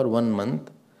hospital for 1 month,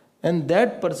 and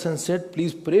that person said,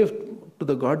 please pray to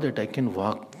the God that I can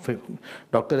walk.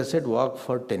 Doctor has said, walk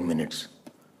for 10 minutes.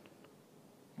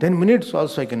 10 minutes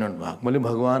also I cannot walk. बोले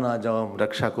भगवान आ जाओ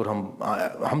रक्षा करो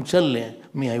हम चल लें.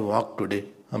 May I walk today?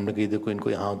 हमने कही देखो इनको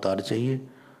यहाँ उतार चाहिए.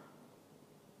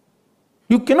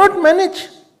 You cannot manage.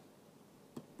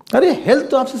 अरे health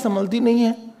तो आपसे संभलती नहीं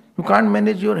है. You can't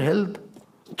manage your health.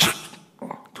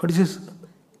 What is this?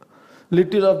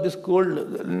 Little of this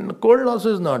cold. Cold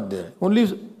also is not there. Only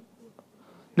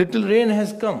little rain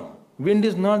has come. Wind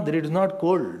is not there. It is not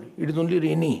cold. It is only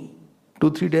rainy.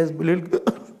 2-3 days.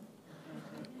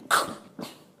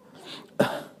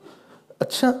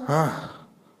 Acha,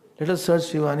 let us search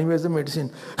Shivani. Where's the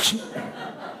medicine?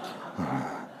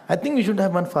 I think we should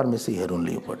have one pharmacy here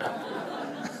only.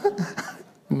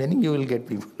 Many you will get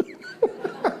people.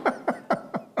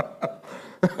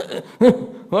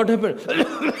 What happened?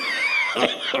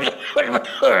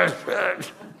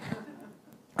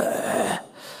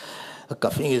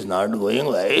 Coughing is not going.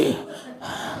 Why?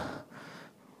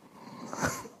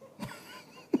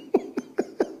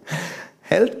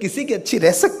 Health किसी की अच्छी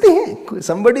रह सकती है.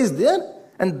 Somebody is there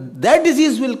and that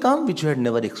disease will come which you had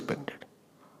never expected.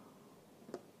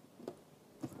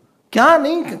 क्या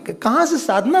नहीं, कहाँ से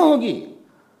साधना होगी?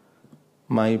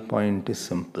 My point is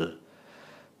simple.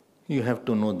 You have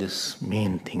to know this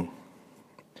main thing.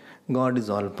 God is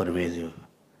all pervasive.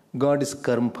 God is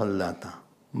karma phalata.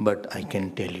 But I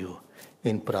can tell you,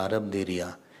 in prarabdha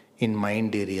area, in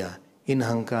mind area, in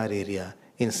hankar area,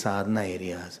 in sadhana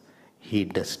areas, He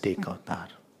does take avatar.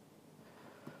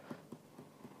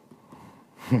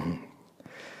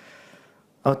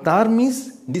 Avatar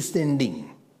means descending.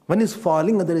 One is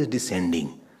falling, other is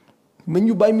descending. When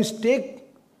you by mistake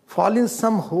fall in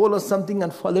some hole or something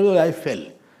and fall, I fell.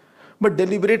 But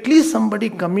deliberately somebody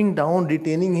coming down,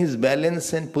 retaining his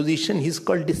balance and position, he is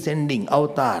called descending,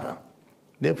 avatar.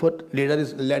 Therefore,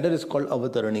 ladder is called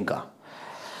avataranika.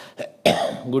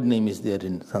 Good name is there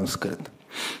in Sanskrit.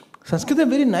 Sanskrit is a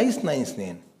very nice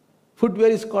name. Footwear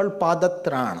is called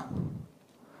padatran.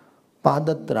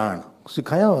 Padatran.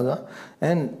 Sikhaya hoga.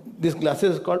 And this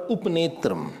glasses is called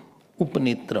upnetram.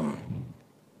 Upnetram.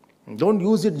 Don't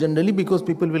use it generally because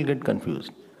people will get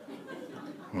confused.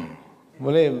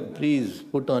 Please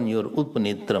put on your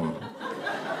upnetram.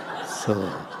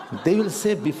 So they will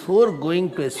say before going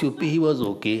to SUP he was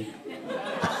okay.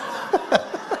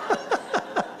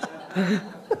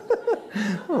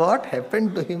 What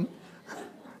happened to him?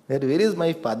 Where is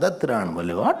my padatran?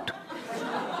 What?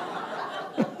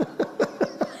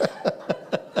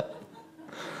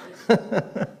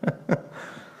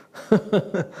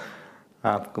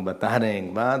 आपको बता रहे हैं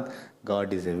एक बात,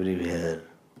 God is everywhere.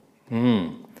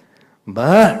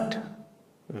 But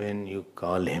when you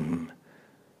call Him,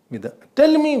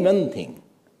 tell me one thing.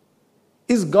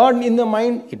 Is God in the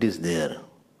mind? It is there.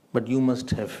 But you must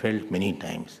have felt many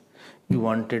times. You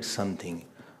wanted something,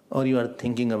 or you are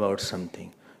thinking about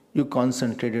something. You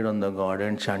concentrated on the God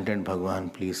and chanted, Bhagwan,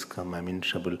 please come, I'm in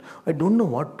trouble. I don't know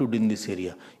what to do in this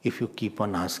area. If you keep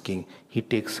on asking, He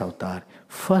takes avatar.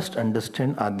 First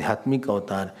understand Adhyatmik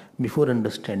avatar before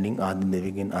understanding Adi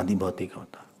Devik and Adi Bhautik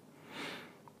avatar.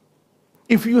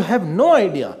 If you have no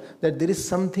idea that there is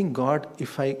something God,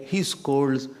 He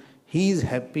scolds, He is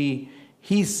happy,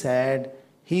 He is sad,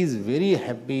 He is very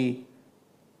happy,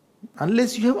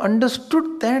 unless you have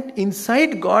understood that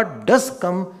inside God does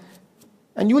come,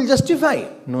 and you will justify.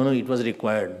 No, it was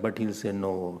required. But He'll say,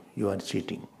 no, you are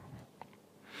cheating.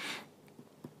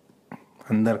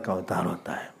 अंदर का अवतार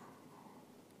होता है.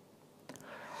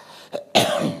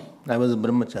 I was a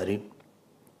brahmachari.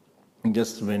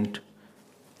 Just went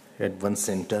at one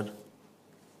center.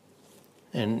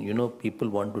 And people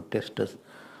want to test us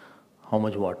how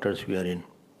much waters we are in.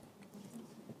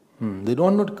 They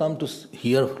don't want to come to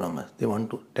hear from us. They want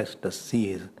to test us,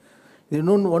 see us. They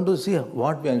don't want to see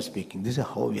what we are speaking. This is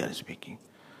how we are speaking.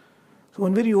 So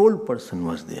one very old person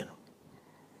was there.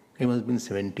 He must have been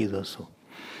 70s or so.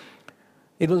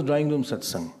 It was drawing room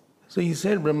satsang. So he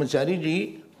said, Brahmachari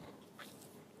ji,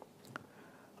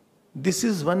 This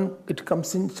is one, it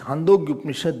comes in Chandogya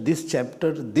Upanishad, this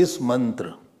chapter, this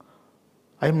mantra.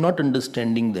 I am not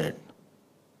understanding that.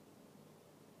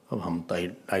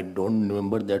 I don't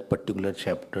remember that particular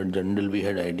chapter. In general, we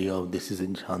had idea of this is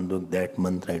in Chandogya, that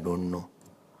mantra I don't know.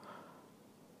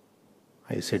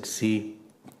 I said, see,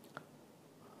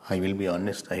 I will be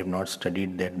honest, I have not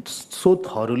studied that so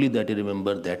thoroughly that I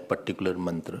remember that particular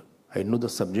mantra. I know the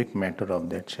subject matter of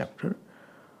that chapter.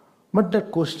 But the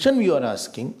question you are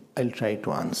asking, I'll try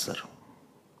to answer.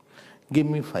 Give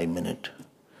me 5 minutes.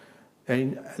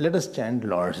 And let us chant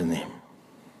Lord's name.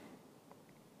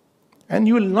 And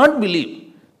you will not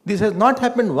believe, this has not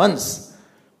happened once,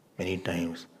 many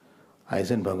times. I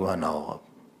said, Bhagavan, now,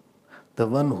 the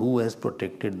one who has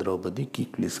protected Draupadi,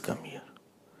 please come here.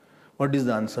 What is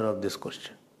the answer of this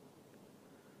question?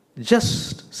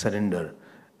 Just surrender.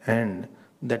 And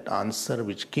that answer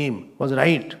which came was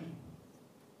right.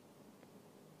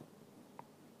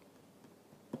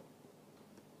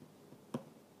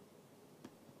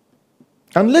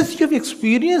 Unless you have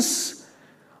experienced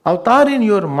avatar in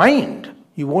your mind,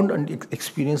 you won't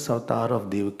experience avatar of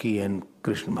Devaki and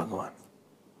Krishna Bhagavan.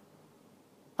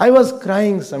 I was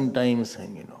crying sometimes,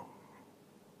 and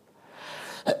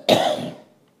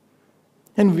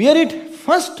and where it,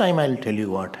 first time I'll tell you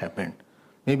what happened.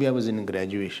 Maybe I was in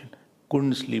graduation,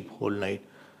 couldn't sleep whole night.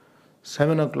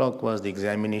 7 o'clock was the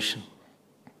examination.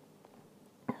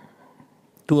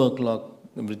 2 o'clock,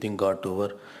 everything got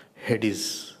over. Head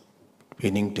is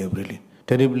paining terribly.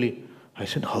 I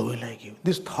said, how will I give?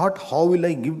 This thought, how will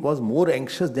I give, was more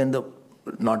anxious than the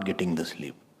not getting the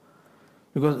sleep.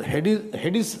 Because head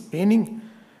is paining,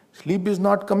 sleep is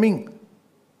not coming,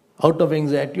 out of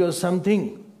anxiety or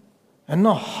something. And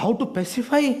now how to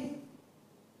pacify?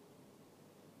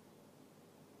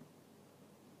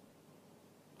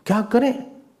 क्या करें?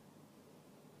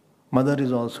 Mother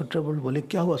is also troubled. बोले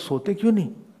क्या हुआ, सोते क्यों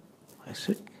नहीं? I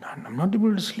said, I'm not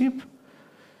able to sleep.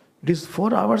 It is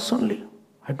 4 hours only.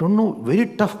 I don't know.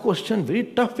 Very tough question. Very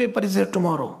tough paper is there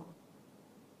tomorrow.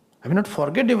 I will not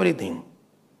forget everything.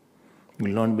 You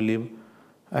will not believe.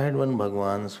 I had one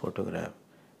Bhagwan's photograph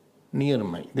near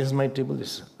this is my table.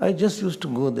 I just used to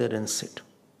go there and sit.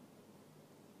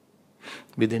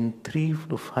 Within 3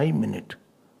 to 5 minutes,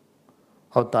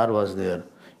 Avatar was there.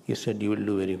 He said, you will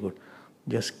do very good.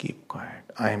 Just keep quiet.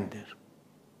 I am there.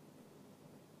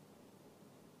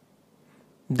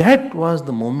 That was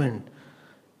the moment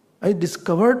I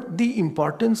discovered the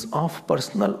importance of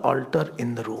personal altar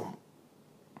in the room.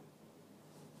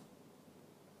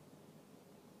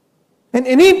 And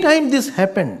any time this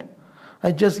happened,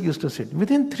 I just used to sit.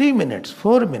 Within 3 minutes,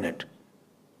 4 minutes,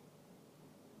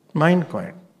 mind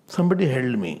quiet. Somebody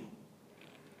held me.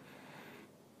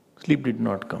 Sleep did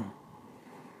not come.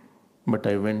 But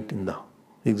I went in the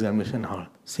examination hall,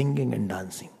 singing and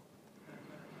dancing.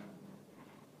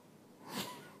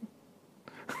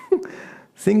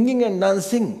 Singing and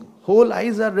dancing, whole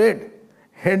eyes are red,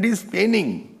 head is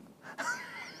paining.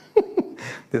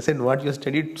 They said, what, you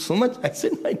studied so much? I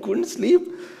said, I couldn't sleep.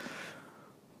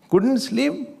 Couldn't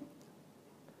sleep.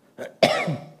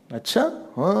 Acha?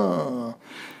 Ah.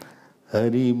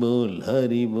 Hari bol,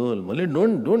 Hari bol. Bole,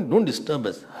 don't disturb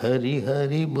us. Hari,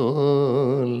 Hari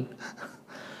bol.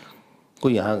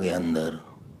 कोई आ गया अंदर.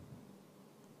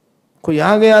 कोई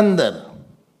आ गया अंदर.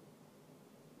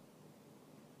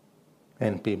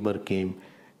 And paper came.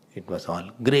 It was all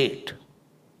great.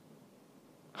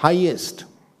 Highest.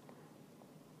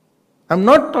 I'm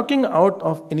not talking out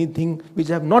of anything which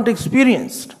I have not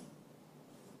experienced.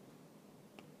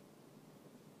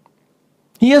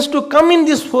 He has to come in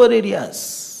these 4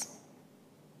 areas.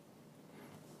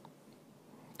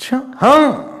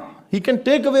 हाँ, he can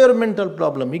take away your mental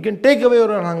problem. He can take away your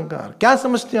ahankar. क्या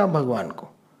समझते हैं आप भगवान को?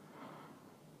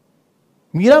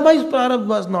 Mirabai's prarabdha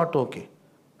was not okay.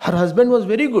 Her husband was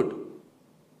very good.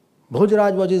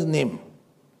 Bhojraj was his name.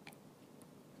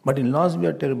 But in-laws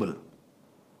were terrible.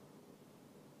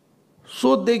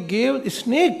 So they gave a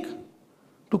snake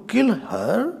to kill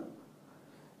her.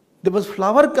 There was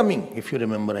flower coming, if you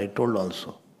remember, I told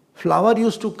also. Flower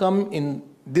used to come in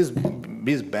this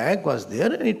bag was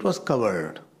there and it was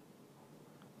covered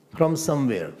from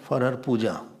somewhere for her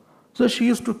puja. So she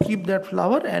used to keep that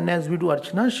flower, and as we do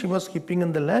archana, she was keeping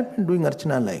in the lap and doing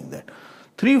archana like that.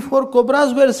 3-4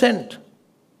 cobras were sent.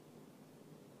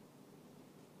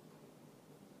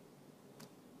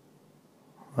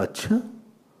 Acha?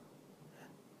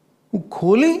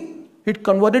 Kholi, it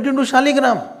converted into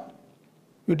Shaligram.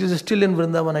 It is still in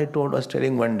Vrindavan, I was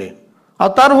telling one day.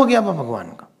 Avatar ho gaya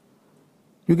Bhagwan ka.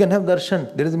 You can have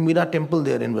darshan. There is a Meera temple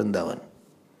there in Vrindavan.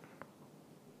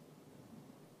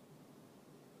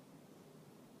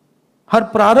 Her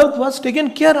prarabdha was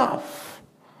taken care of.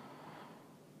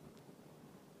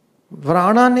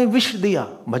 Vrana ne vish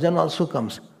diya, bhajan also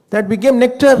comes. That became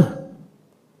nectar.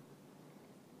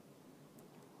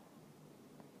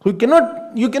 You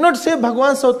cannot say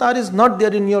Bhagwan's avatar is not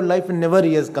there in your life and never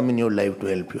he has come in your life to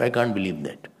help you. I can't believe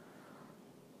that.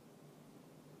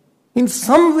 In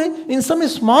some way, in some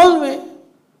small way,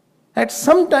 at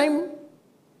some time,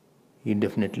 he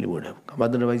definitely would have come.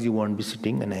 Otherwise, you won't be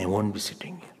sitting and I won't be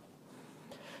sitting here.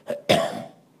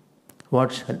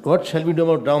 What shall we do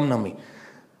about Ram Navami?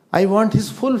 I want his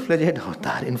full-fledged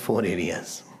avatar in 4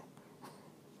 areas.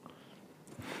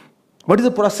 What is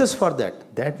the process for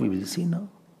that? That we will see now.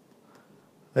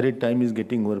 Very time is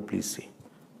getting over, please see.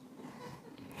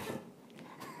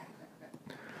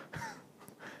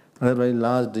 Otherwise,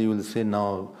 last day you will say,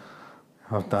 now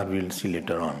avatar we will see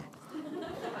later on.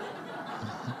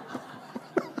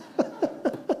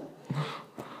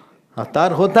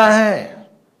 Avatar hota hai.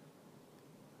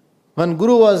 One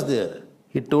guru was there.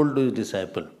 He told to his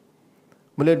disciple,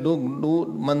 "Bole do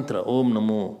mantra, Om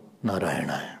Namo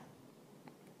Narayana."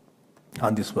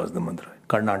 And this was the mantra,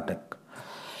 Karnataka.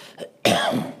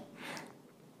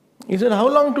 He said, "How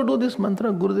long to do this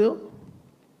mantra, Gurudev?"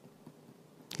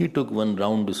 He took one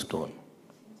round stone.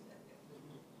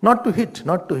 Not to hit.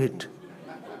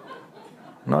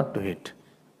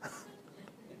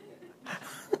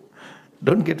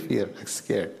 Don't get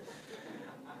scared.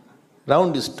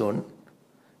 Round stone.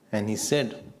 And he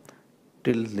said,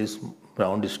 till this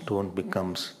round stone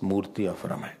becomes Murti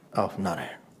of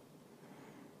Narayan.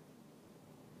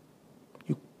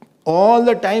 You all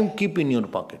the time keep in your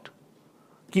pocket.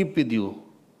 Keep with you.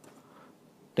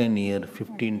 10 years,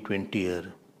 15, 20 years.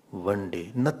 One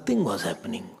day, nothing was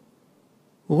happening.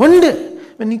 One day,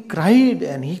 when he cried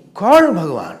and he called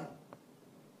Bhagavan,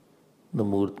 the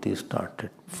Murti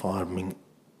started forming.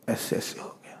 ऐसे हो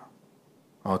गया,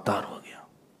 अवतार हो गया.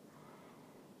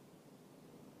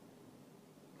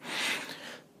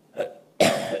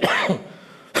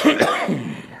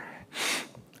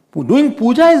 Doing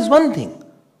puja is one thing,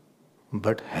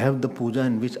 but have the puja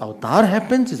in which avatar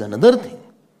happens is another thing.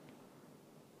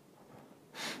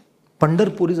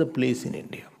 Pandharpur is a place in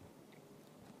India.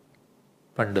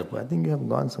 Pandharpur, I think you have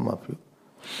gone, some of you.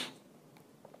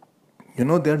 You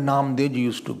know their Namdev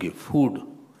used to give food.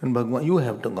 And Bhagwan, you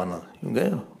have to go. You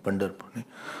go Pandharpur.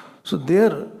 So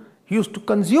there, he used to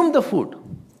consume the food.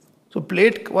 So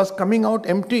plate was coming out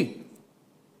empty.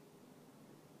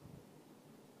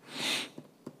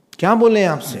 क्या बोले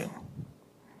आपसे?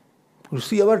 You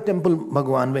see our temple,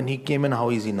 Bhagwan, when he came and how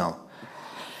is he now?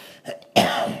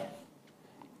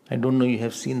 I don't know, you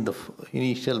have seen the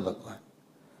initial Bhagwan.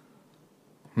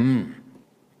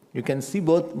 You can see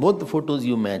both the photos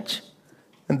you match.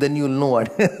 And then you will know what.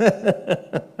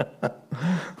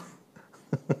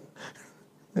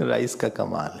 Rice का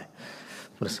कमाल है.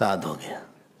 प्रसाद हो गया.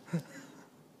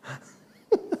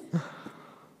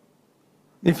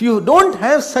 If you don't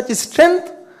have such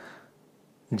strength,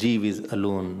 Jeev is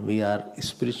alone. We are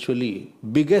spiritually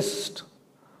biggest,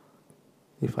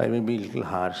 if I may be a little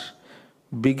harsh,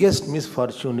 biggest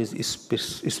misfortune is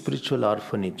spiritual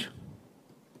orphanage.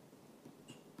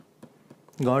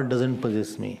 God doesn't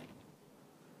possess me.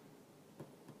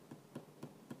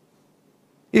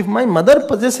 If my mother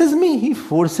possesses me, he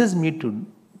forces me to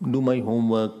do my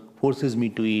homework, forces me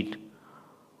to eat,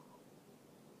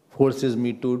 forces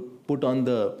me to put on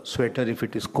the sweater if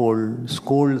it is cold,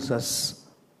 scolds us,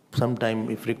 sometimes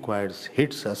if required,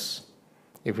 hits us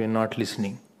if we are not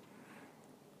listening.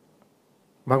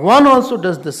 Bhagwan also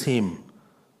does the same,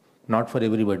 not for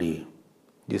everybody.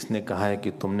 जिसने कहा है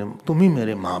कि तुम ही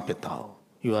मेरे माँ पिता हो,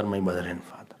 you are my mother and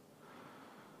father.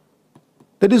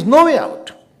 There is no way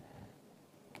out.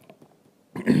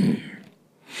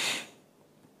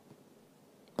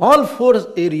 All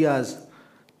 4 areas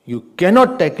you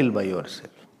cannot tackle by yourself.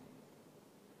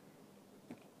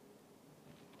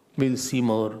 We'll see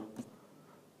more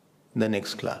in the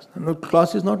next class. No,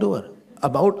 class is not over.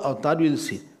 About avatar we'll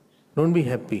see. Don't be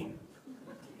happy.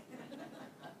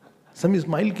 Some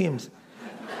smile came.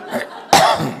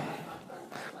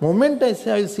 Moment I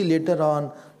say I'll see later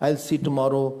on, I'll see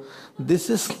tomorrow. This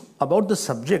is about the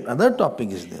subject. Other topic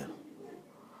is there.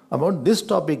 About this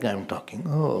topic I am talking.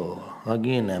 Oh,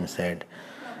 again I am sad.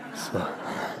 So.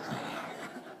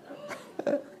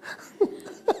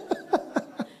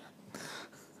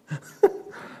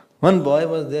 One boy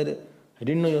was there. I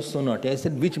didn't know you were so naughty. I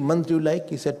said, which month do you like?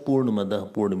 He said,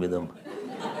 Purnamada, Purnamidam.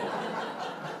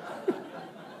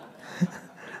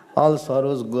 All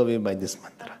sorrows go away by this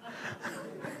mantra.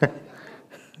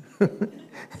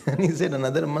 And he said,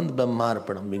 another month,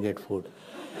 Brahmarpanam, we get food.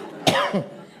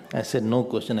 I said, no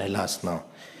question, I'll ask now.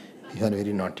 You are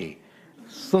very naughty.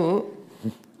 So,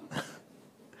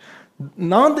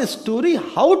 now the story,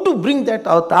 how to bring that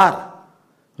avatar,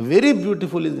 very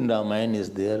beautiful in Ramayana is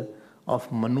there, of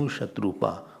Manu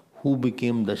Shatrupa, who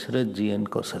became Dashrath ji and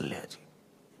Kausalya ji.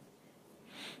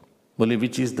 Bole,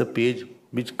 which is the page,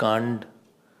 which Kand?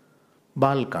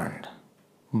 Balakand.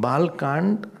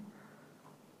 Balakand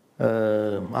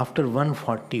after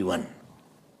 141.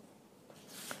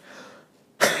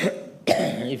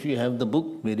 If you have the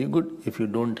book, very good. If you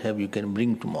don't have, you can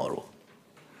bring tomorrow.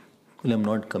 Well, I'm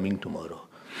not coming tomorrow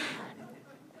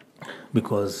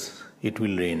because it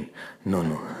will rain.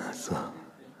 No.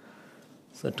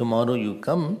 So tomorrow you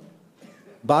come.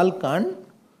 Balakand,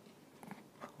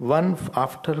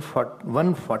 after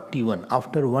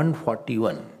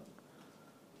 141.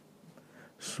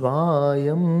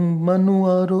 Swayam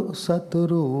Manuaru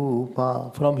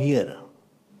Satrupa. From here.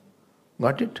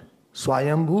 Got it?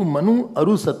 Swayambhu Manu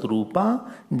Aru Satrupa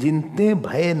Jinte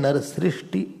Bhay Nar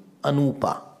Srishti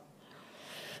Anupa.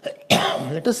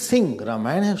 Let us sing.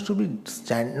 Ramayana has to be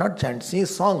not chant, say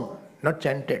song, not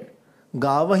chanted.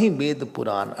 Gavahi Ved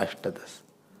Puran Ashtadas.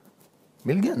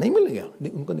 मिल गया? नहीं मिल गया?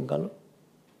 उनको निकालो.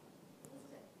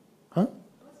 हाँ,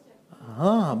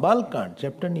 Balkand,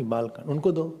 chapter नहीं, बालकांड.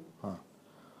 उनको दो. हाँ,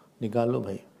 निकालो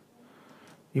भाई.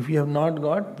 If you have not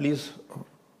got, please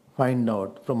find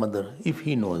out from mother if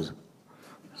he knows.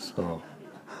 So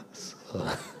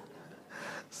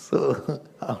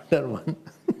after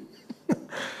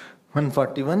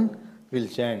 141 we'll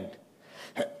chant.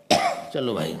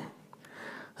 चलो भाई.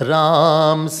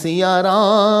 राम सिया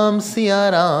राम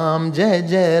जय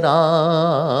जय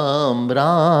राम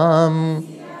राम.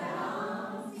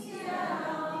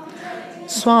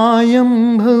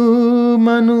 स्वायंभू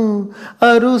मनु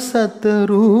अरु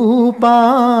सतरूपा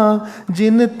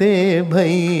जिनते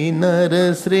भई नर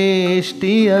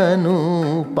श्रेष्ठि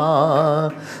अनूपा.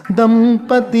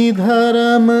 दंपति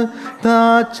धर्म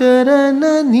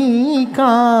ताचरननी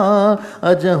का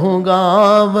अजहु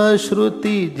गाव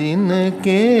श्रुति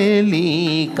जिनके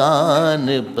लीकान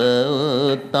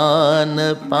पतान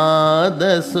पाद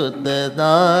सुत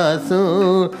दासु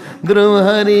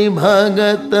गृहरि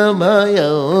भगत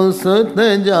भयो सुत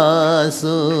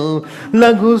जासु.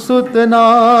 लघु सुत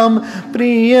नाम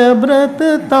प्रिय व्रत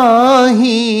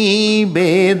ताही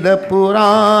वेद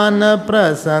पुराण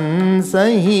प्रशंस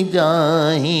ही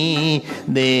जाही.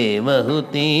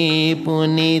 देवहुति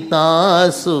पुनीता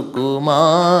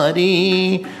सुकुमारी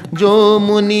जो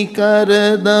मुनि कर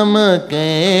दम के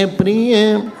प्रिय.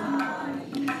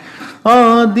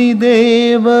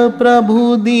 आदिदेव प्रभु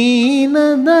दीन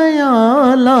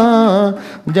दयाला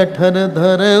जठर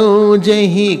धरऊ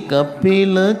जहि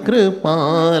कपिल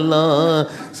कृपाला.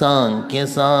 सांख्य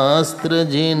शास्त्र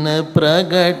जिन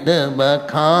प्रगट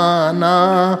बखाना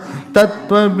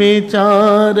तत्व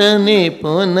विचार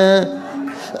निपुण.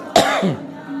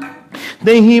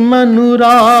 दहि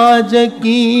मनुराज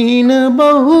कीन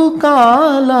बहु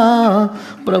काला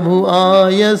प्रभु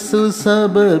आयसु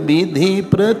सब विधि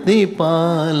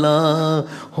प्रतिपाला.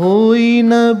 होई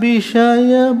न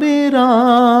विषय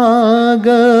विराग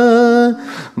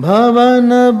भवन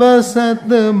बसत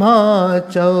भा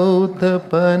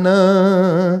चौथपन.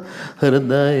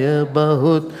 हृदय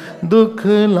बहुत दुख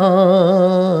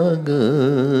लाग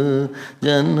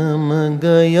जन्म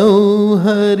गयो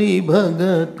हरि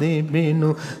भगति बिनु.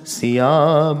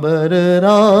 सियावर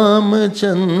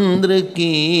रामचंद्र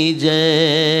की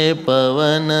जय.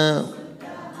 पवन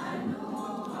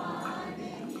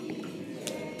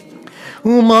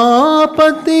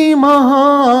उमापति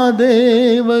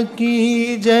महादेव की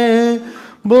जय.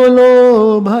 बोलो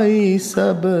भाई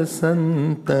सब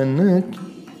संतन की.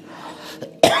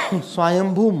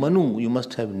 Swayambhu Manu, you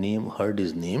must have heard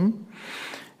his name,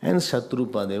 and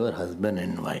Shatrupa, they were husband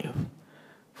and wife,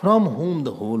 from whom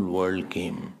the whole world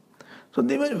came. So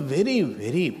they were very,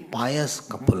 very pious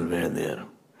couple were there.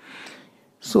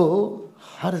 So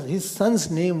his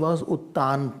son's name was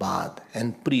Uttanpad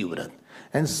and Privrat,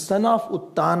 and son of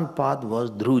Uttanpad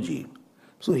was Dhruji.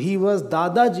 So he was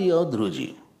Dadaji of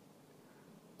Dhruji.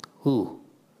 Who?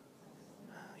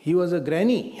 He was a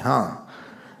granny. Haan.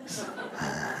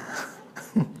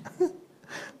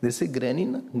 They say granny,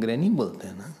 na? Granny bolte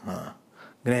hai na? Haan.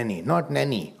 Granny, not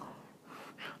nanny.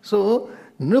 So,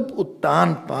 Nrup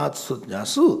Uttanpad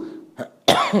Sudjasu.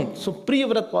 So,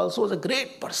 Priyavrat also was a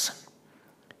great person.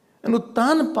 And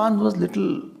Uttanpad was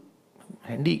little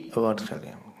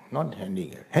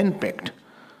henpecked.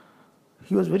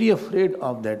 He was very afraid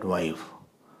of that wife,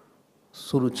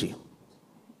 Suruchi,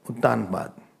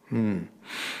 Uttanpad.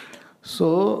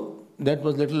 So, that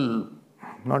was little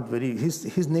not very,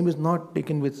 his name is not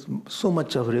taken with so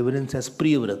much of reverence as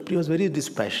Priyavrat. Priya was very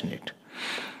dispassionate.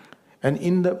 And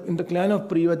in the clan of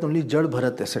Priyavrat, only Jad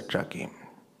Bharat, etc. came.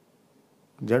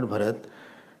 Jad Bharat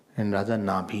and Raja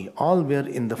Nabhi, all were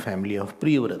in the family of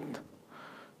Priyavrat.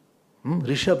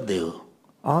 Rishabh Dev,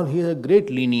 all he had a great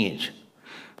lineage.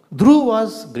 Dhruv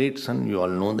was great son, you all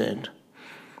know that.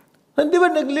 And they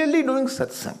were regularly doing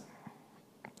satsang.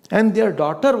 And their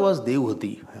daughter was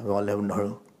Devhuti. You all have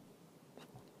heard.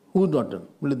 Whose daughter?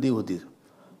 Devhuti.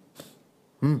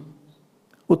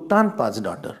 Uttanpad's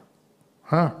daughter.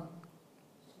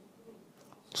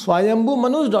 Swayambhu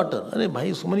Manu's daughter. Arey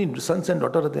bhai, so many sons and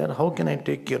daughters are there. How can I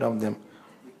take care of them?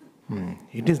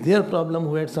 It is their problem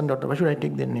who had son daughter. Why should I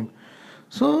take their name?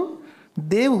 So,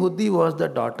 Devhuti was the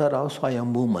daughter of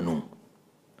Swayambhu Manu.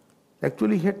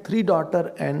 Actually, he had 3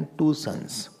 daughters and 2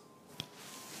 sons.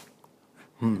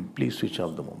 Please switch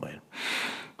off the mobile.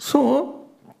 So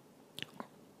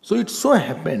it so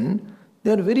happened,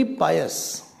 they are very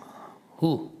pious.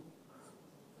 Who?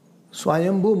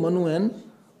 Swayambhu Manu and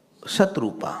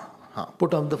Shatrupa.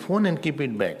 Put off the phone and keep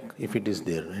it back if it is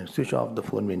there. And switch off the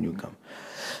phone when you come.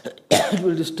 It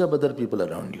will disturb other people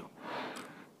around you.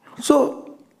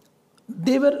 So,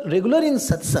 they were regular in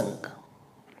satsang.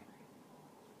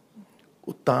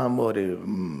 Uttam or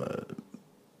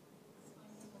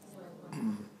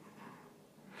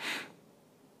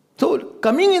so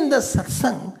coming in the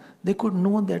satsang, they could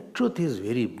know that truth is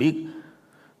very big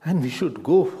and we should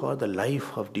go for the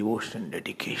life of devotion,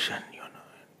 dedication,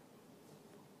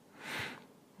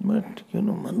 But,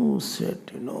 Manu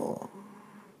said,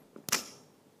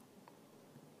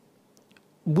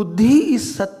 Buddhi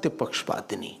is Satya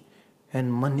Pakshpatini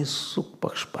and Man is Sukh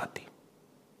Pakshpati.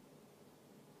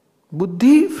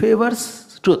 Buddhi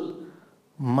favors truth,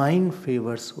 mind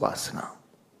favors vasana.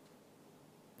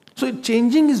 So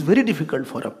changing is very difficult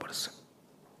for a person.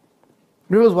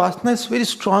 Because vasana is very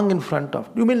strong in front of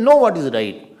you. You may know what is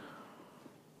right.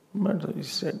 But he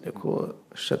said, Dekho,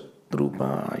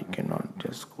 Shatrupa, I cannot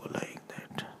just go like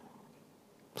that.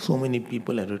 So many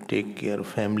people have to take care,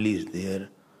 family is there.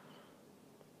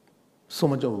 So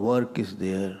much of work is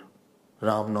there.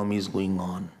 Ram Navami is going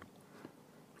on.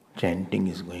 Chanting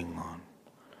is going on.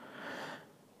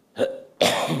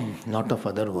 Lot of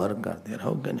other work are there.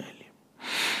 How can I live?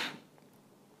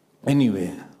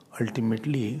 Anyway,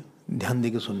 ultimately, dhyan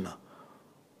deke sunna.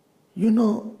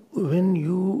 When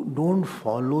you don't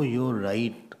follow your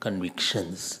right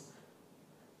convictions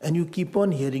and you keep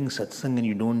on hearing satsang and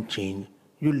you don't change,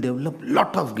 you'll develop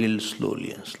lot of guilt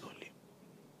slowly and slowly.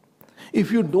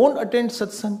 If you don't attend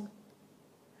satsang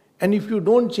and if you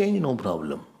don't change, no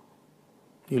problem.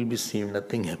 You'll be seen,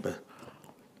 nothing happens.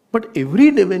 But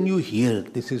every day when you hear,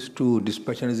 this is true,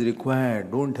 dispassion is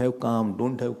required, don't have calm,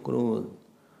 don't have krodh.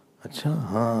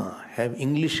 Have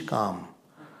English calm.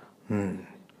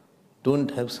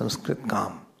 Don't have Sanskrit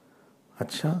calm.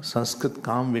 Sanskrit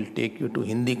calm will take you to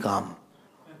Hindi calm.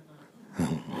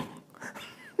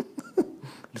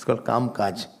 It's called Kam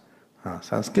Kaj.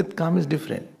 Sanskrit calm is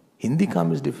different. Hindi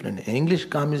calm is different. English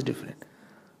calm is different.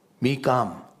 Be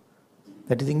calm.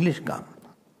 That is English calm.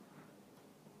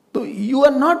 So you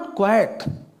are not quiet.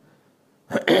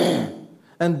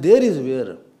 And there is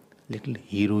where little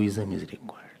heroism is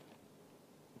required.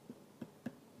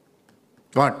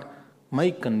 What? My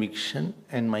conviction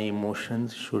and my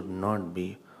emotions should not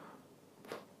be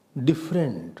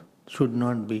different, should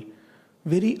not be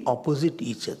very opposite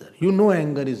each other.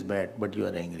 Anger is bad, but you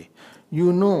are angry.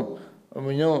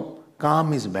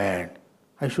 Calm is bad.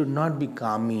 I should not be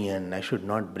calming and I should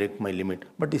not break my limit,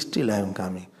 but still I am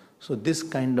calming. So this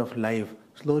kind of life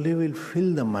slowly will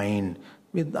fill the mind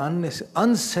with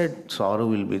unsaid sorrow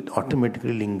will be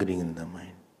automatically lingering in the mind.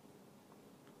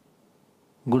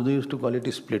 Gurudev used to call it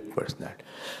a split personality.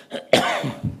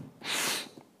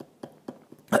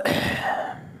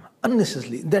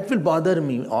 Unnecessarily. That will bother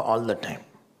me all the time.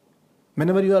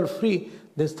 Whenever you are free,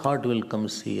 this thought will come,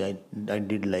 see, I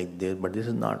did like this, but this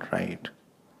is not right.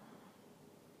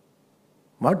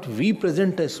 What we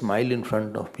present as smile in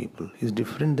front of people is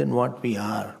different than what we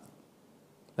are.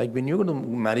 Like when you go to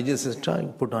marriages, etc., you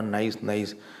put on nice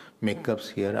makeups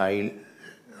here,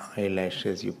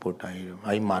 eyelashes, you put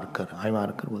eye marker.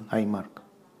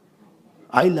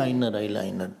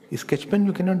 Eyeliner. Sketch pen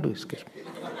you cannot do sketch pen.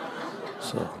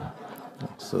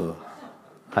 So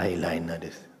eyeliner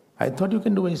is. I thought you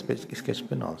can do a sketch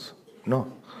pen also.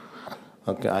 No.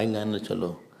 Okay, eyeliner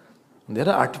chalo. There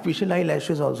are artificial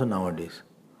eyelashes also nowadays.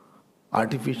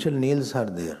 Artificial nails are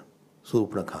there.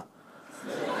 Surprakha.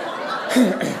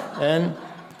 And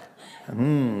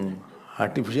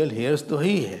artificial hairs तो है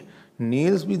ही है.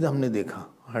 Nails भी हमने देखा.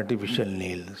 Artificial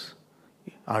nails.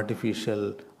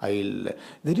 artificial eye.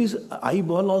 There is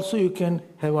eyeball also, you can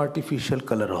have artificial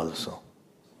color also.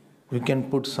 You can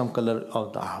put some color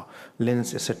of the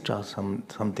lens, etc.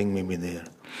 Something may be there.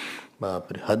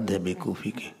 बाप रे, हद है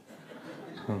बेवकूफ़ी की.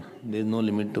 There is no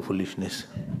limit to foolishness.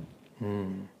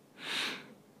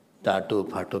 टाटो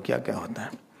फाटो क्या क्या होता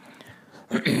है.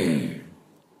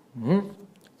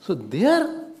 So there,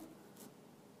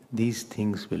 these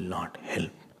things will not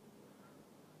help.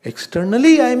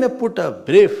 Externally, I may put a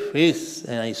brave face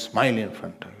and I smile in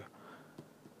front of you.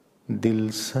 दिल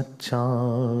सच्चा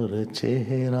और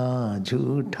चेहरा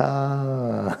झूठा.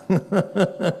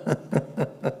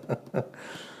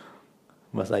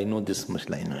 But I know this much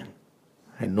line.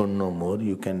 I don't know more.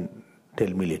 You can tell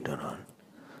me later on.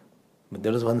 But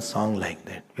there was one song like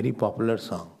that, very popular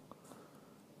song.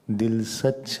 दिल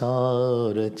सच्चा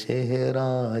और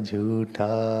चेहरा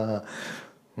झूठा.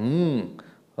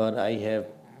 Or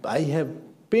I have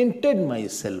painted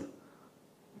myself.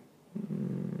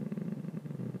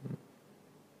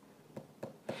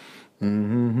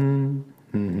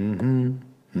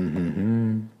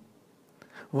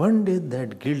 One day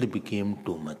that guilt became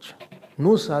too much.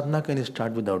 No sadhana can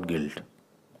start without guilt.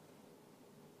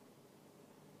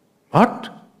 What?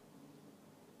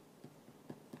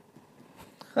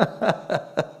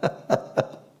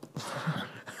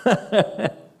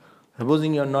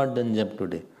 Supposing you are not done jap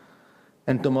today,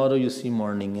 and tomorrow you see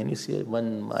morning and you say,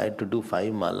 I had to do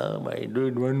 5 mala, I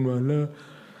did 1 mala.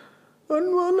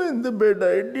 1 mala in the bed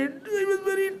I did. I was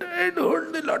very tired. A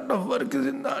lot of work is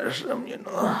in the ashram,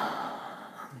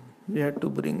 We had to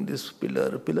bring this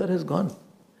pillar. Pillar has gone.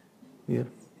 Here,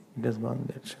 it has gone.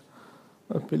 That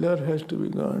a pillar has to be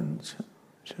gone.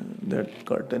 That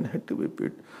curtain had to be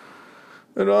put.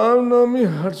 Ram Navami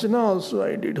Harchana also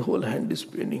I did. Whole hand is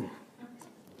paining.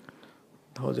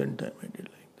 1,000 times I did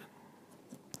like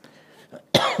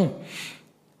that.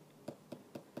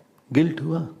 Guilt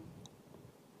hua.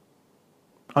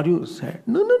 Are you sad?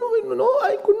 No,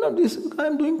 I could not. I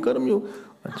am doing karma.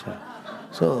 Achha.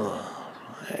 So,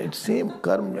 it's same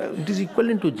karma. It is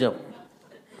equivalent to jap.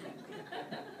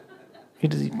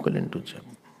 It is equivalent to jap.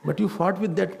 But you fought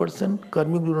with that person.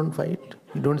 Karma, you don't fight.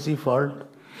 You don't see fault.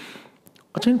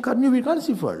 Achha, in karma, we can't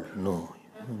see fault. No.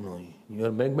 You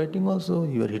are backbiting also.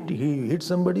 You hit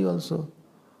somebody also.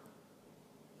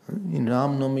 In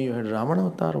Ram Navami, you had Ravana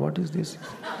avatar. What is this?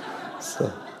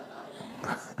 So.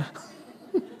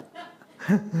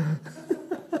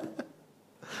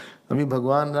 अभी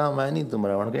भगवान राम आए नहीं, तुम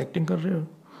रावण की acting कर रहे हो.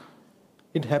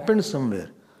 It happened somewhere.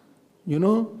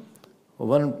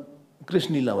 One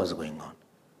Krishna Lila was going on.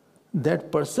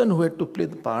 That person who had to play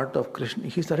the part of Krishna,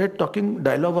 he started talking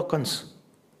dialogue of Kans.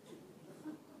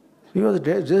 He was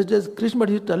just as Krishna, but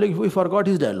he forgot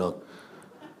his dialogue.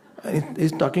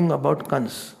 He's talking about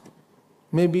Kans.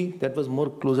 Maybe that was more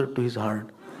closer to his heart.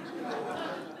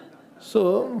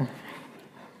 So,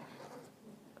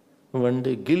 one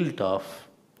day guilt of,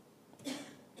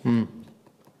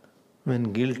 when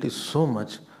guilt is so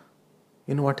much,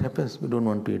 what happens? We don't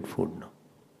want to eat food now.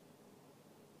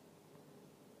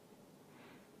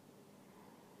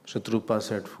 Shatrupa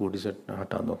said food, he said,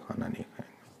 hata do, khana nahi khayenge.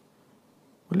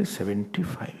 Only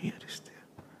 75 years is there.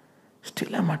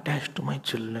 Still I'm attached to my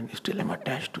children, still I'm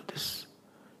attached to this.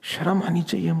 Sharam aani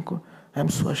chahiye humko. I'm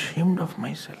so ashamed of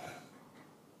myself.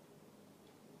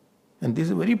 And this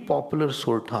is a very popular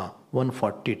sota,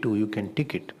 142, you can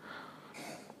tick it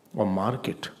or mark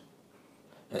it.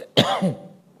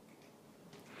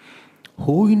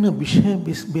 Who in a Bishay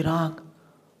Bisbirag,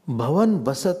 Bhavan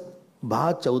Basat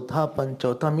Bha Chautha Pan.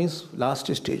 Chautha means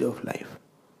last stage of life.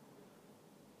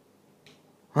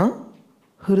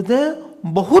 Hriday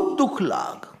Bahut Dukh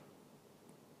Lag.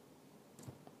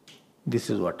 This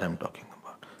is what I am talking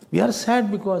about. We are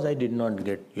sad because I did not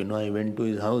get, I went to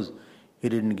his house. He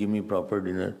didn't give me proper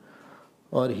dinner,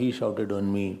 or he shouted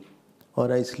on me,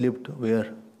 or I slept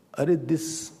where?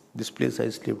 This place I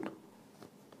slept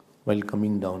while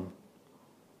coming down.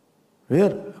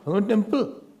 Where? From a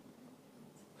temple.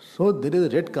 So there is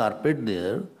a red carpet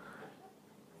there.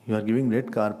 You are giving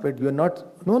red carpet. You are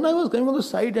not. No, I was coming on the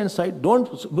side and side.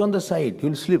 Don't be on the side. You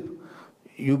will slip.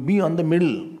 You be on the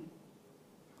middle,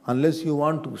 unless you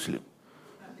want to slip.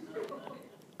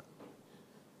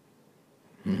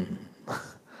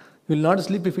 You will not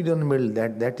slip if it is in the middle.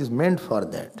 That is meant for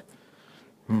that.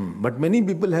 But many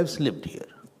people have slipped here.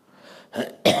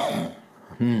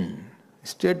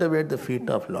 Straight away at the feet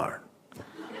of Lord.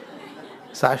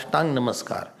 Sashtang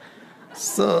Namaskar.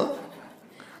 So,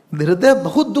 Hriday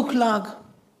Bahut Dukh Lag.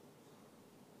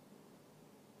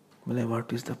 Well,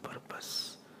 what is the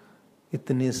purpose?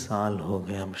 Itne saal ho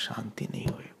gaye, hum shanti nahi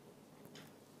hui.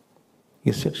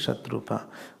 He said, Shatrupa,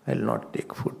 I will not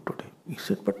take food today. He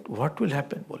said, but what will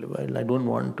happen? Well, I don't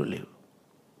want to live.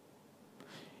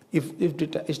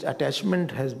 If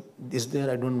attachment is there,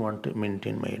 I don't want to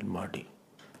maintain my body.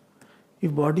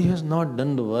 If body has not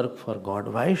done the work for God,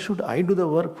 why should I do the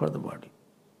work for the body?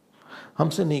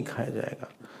 हमसे नहीं खाया जाएगा.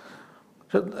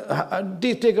 So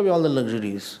take away all the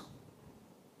luxuries.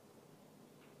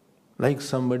 Like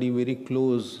somebody very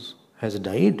close has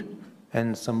died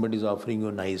and somebody is offering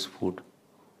you nice food.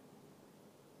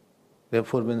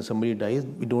 Therefore, when somebody dies,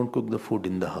 we don't cook the food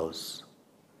in the house.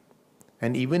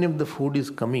 And even if the food is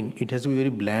coming, it has to be very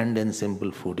bland and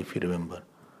simple food, if you remember.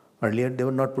 Earlier, they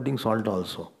were not putting salt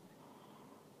also.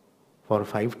 For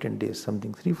 5-10 days,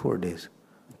 something, 3-4 days,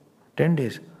 10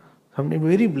 days, something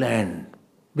very bland.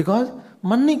 Because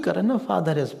man nahi kar raha na,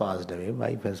 father has passed away,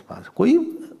 wife has passed.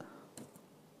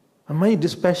 My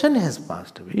dispassion has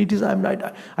passed away. It is,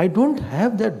 I don't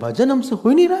have that bhajan, humse ho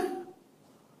nahi raha hai.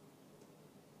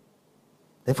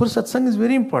 Therefore, satsang is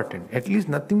very important. At least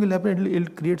nothing will happen, it will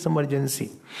create some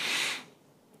urgency.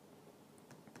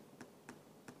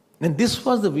 And this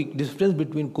was the difference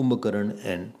between Kumbhakaran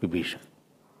and Vibhishan.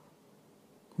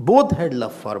 Both had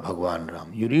love for Bhagwan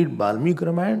Ram. You read Balmiki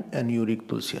Ramayana and you read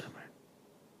Tulsi Ramayana.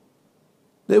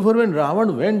 Therefore, when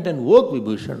Ravan went and woke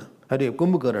Vibhishan,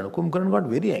 Kumbhakaran got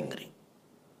very angry.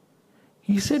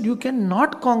 He said, you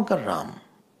cannot conquer Ram.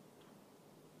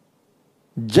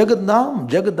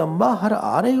 Jagadamba har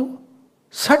aa rahe ho.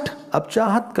 Sat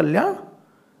apchahat kalyan.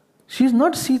 She is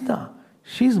not Sita.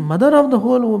 She is mother of the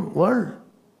whole world.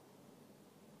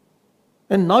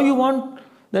 And now you want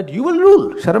that you will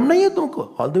rule. Sharam nahi hai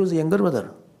tumko. Although he was a younger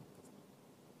brother.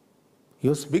 He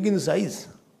was big in size.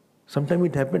 Sometime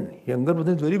it happened. Younger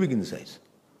brother is very big in size.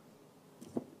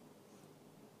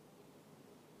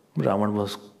 Ravan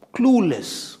was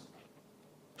clueless.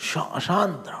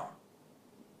 Shant.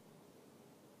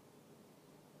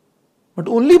 But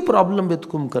only problem with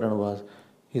Kumbhakaran was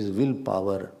his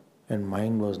willpower and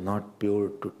mind was not pure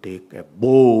to take a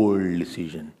bold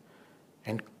decision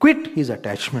and quit his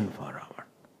attachment for Ravan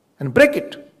and break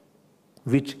it,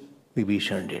 which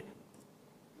Vibhishan did.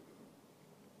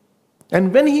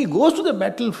 And when he goes to the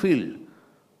battlefield,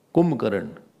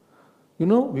 Kumbhakaran,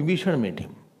 Vibhishan met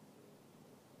him.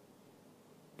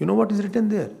 You know what is written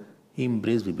there? He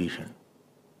embraced Vibhishan.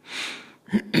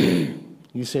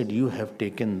 He said, you have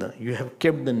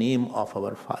kept the name of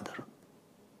our father.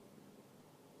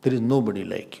 There is nobody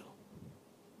like you.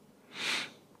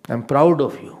 I am proud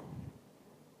of you.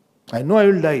 I know I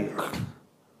will die.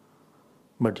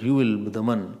 But you will be the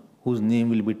one whose name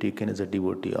will be taken as a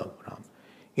devotee of Ram.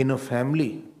 In a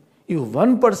family, if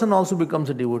one person also becomes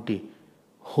a devotee,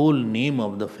 whole name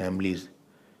of the family is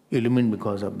illumined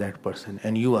because of that person.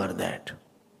 And you are that.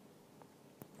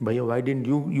 Bhaiya, why didn't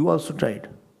you also tried?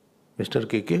 Mr.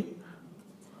 KK?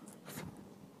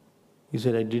 He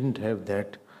said, I didn't have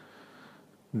that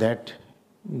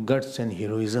guts and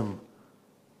heroism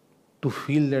to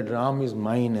feel that Ram is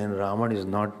mine and Ravan is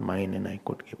not mine and I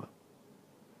could give up.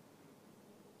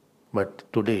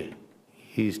 But today,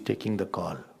 he is taking the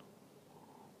call.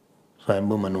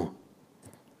 Swayambhu Manu.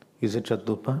 He said,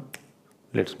 Chatrupa,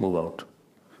 let's move out.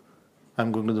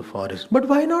 I'm going to the forest. But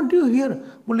why not you here?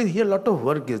 Well, here a lot of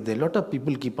work is there. A lot of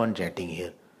people keep on chatting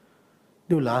here.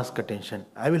 They will ask attention.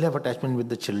 I will have attachment with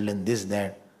the children, this,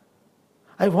 that.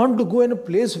 I want to go in a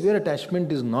place where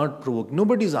attachment is not provoked.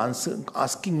 Nobody is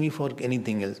asking me for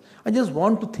anything else. I just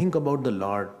want to think about the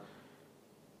Lord.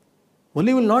 Well,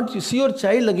 you will not see your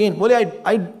child again. Well,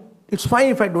 it's fine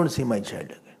if I don't see my child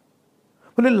again.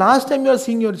 Well, last time you are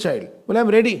seeing your child. Well, I'm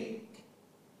ready.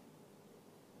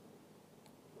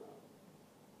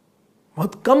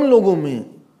 बहुत कम लोगों में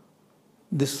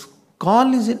this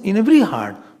call is in every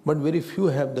heart, but very few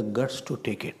have the guts to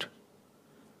take it.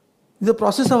 The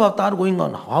process of avatar going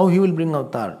on, how he will bring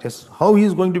avatar, just how he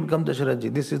is going to become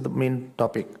Dasharath. This is the main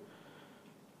topic.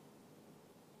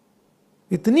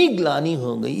 इतनी ग्लानि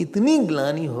हो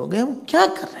गई, हम क्या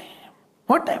कर रहे हैं?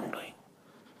 What I am doing?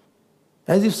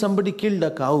 As if somebody killed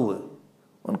a cow.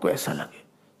 उनको ऐसा लगे.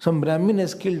 Some Brahmin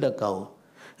has killed a cow.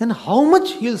 And how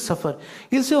much he'll suffer.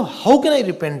 He'll say, how can I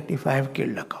repent if I have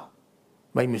killed a cow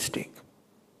by mistake?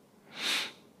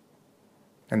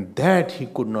 And that he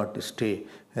could not stay.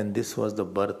 And this was the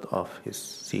birth of his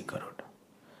Sikarod.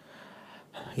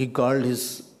 He called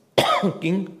his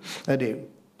king,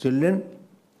 children,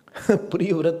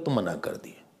 Priyavrat to mana kar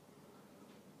diye.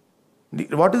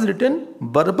 What is written?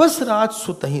 Barbas Raj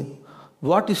Sutahin.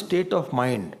 What state of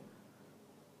mind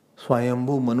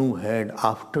Swayambhu Manu had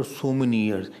after so many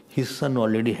years. His son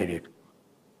already had it.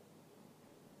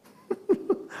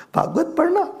 Bhagavad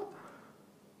padna.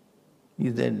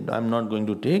 He said, I'm not going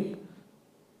to take.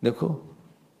 Dekho,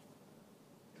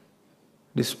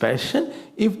 dispassion.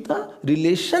 If the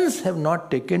relations have not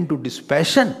taken to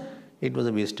dispassion, it was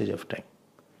a wastage of time.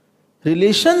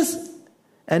 Relations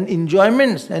and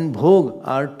enjoyments and bhog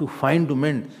are to find to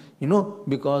mend.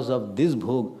 Because of this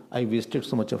bhog, I wasted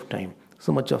so much of time,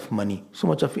 so much of money, so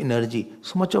much of energy,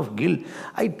 so much of guilt.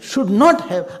 I should not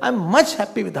have. I'm much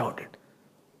happy without it.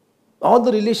 All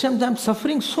the relations, I'm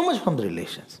suffering so much from the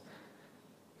relations.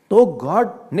 Oh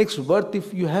God, next birth,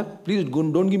 if you have, please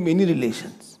don't give me any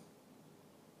relations.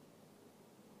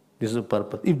 This is the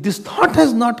purpose. If this thought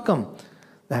has not come,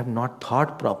 I have not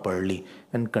thought properly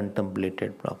and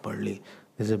contemplated properly.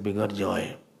 This is a bigger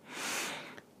joy.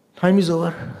 Time is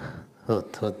over. Oh,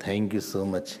 thank you so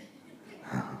much.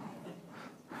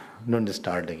 Don't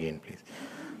start again, please.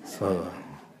 So,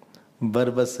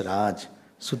 Barbas Raj,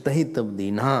 Sutahi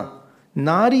Tabdina,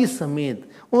 Nari Samet,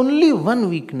 only one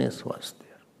weakness was there.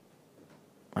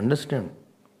 Understand?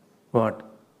 What?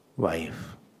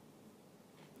 Wife.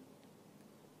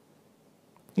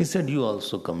 He said, you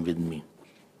also come with me.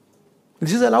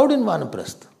 This is allowed in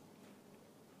Vanaprastha.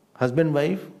 Husband,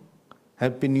 wife,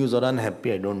 happy news or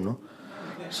unhappy, I don't know.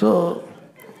 So,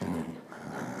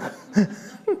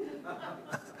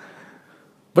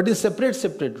 but in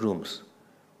separate rooms.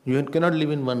 You cannot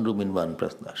live in one room in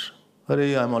Vanaprastha ashram.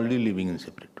 Hare, I am already living in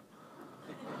separate.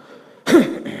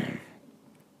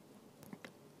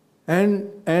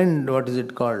 And what is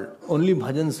it called? Only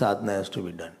bhajan sadhana has to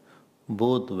be done.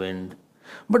 Both went.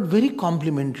 But very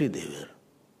complimentary they were.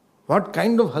 What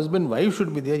kind of husband-wife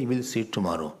should be there, you will see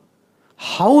tomorrow.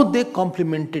 How they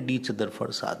complemented each other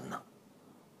for sadhana.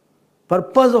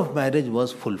 Purpose of marriage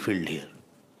was fulfilled here.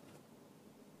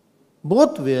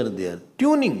 Both were there,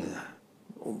 tuning.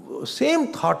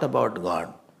 Same thought about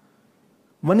God.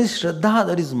 One is Shraddha,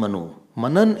 that is Manu.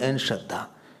 Manan and Shraddha.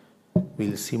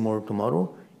 We'll see more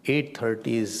tomorrow. 8:30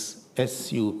 is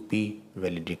SUP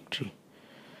valedictory.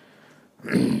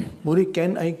 Muri,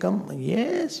 can I come?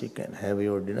 Yes, you can have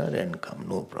your dinner and come,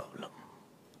 no problem.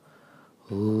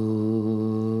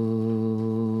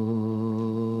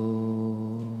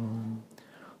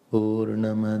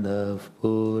 Purnamadav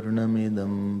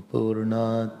Purnamidam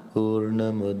Purnat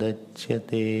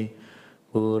Purnamudachyate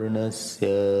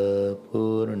Purnasya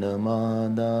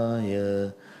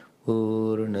Purnamadaya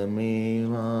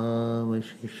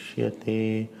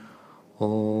Purnamevavashishyate.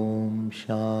 Om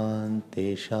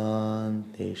Shanti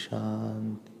Shanti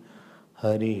Shanti.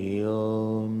 Hari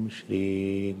Om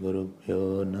Shri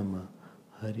Gurubhyo Namah.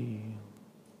 Hari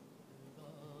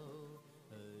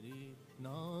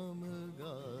Om.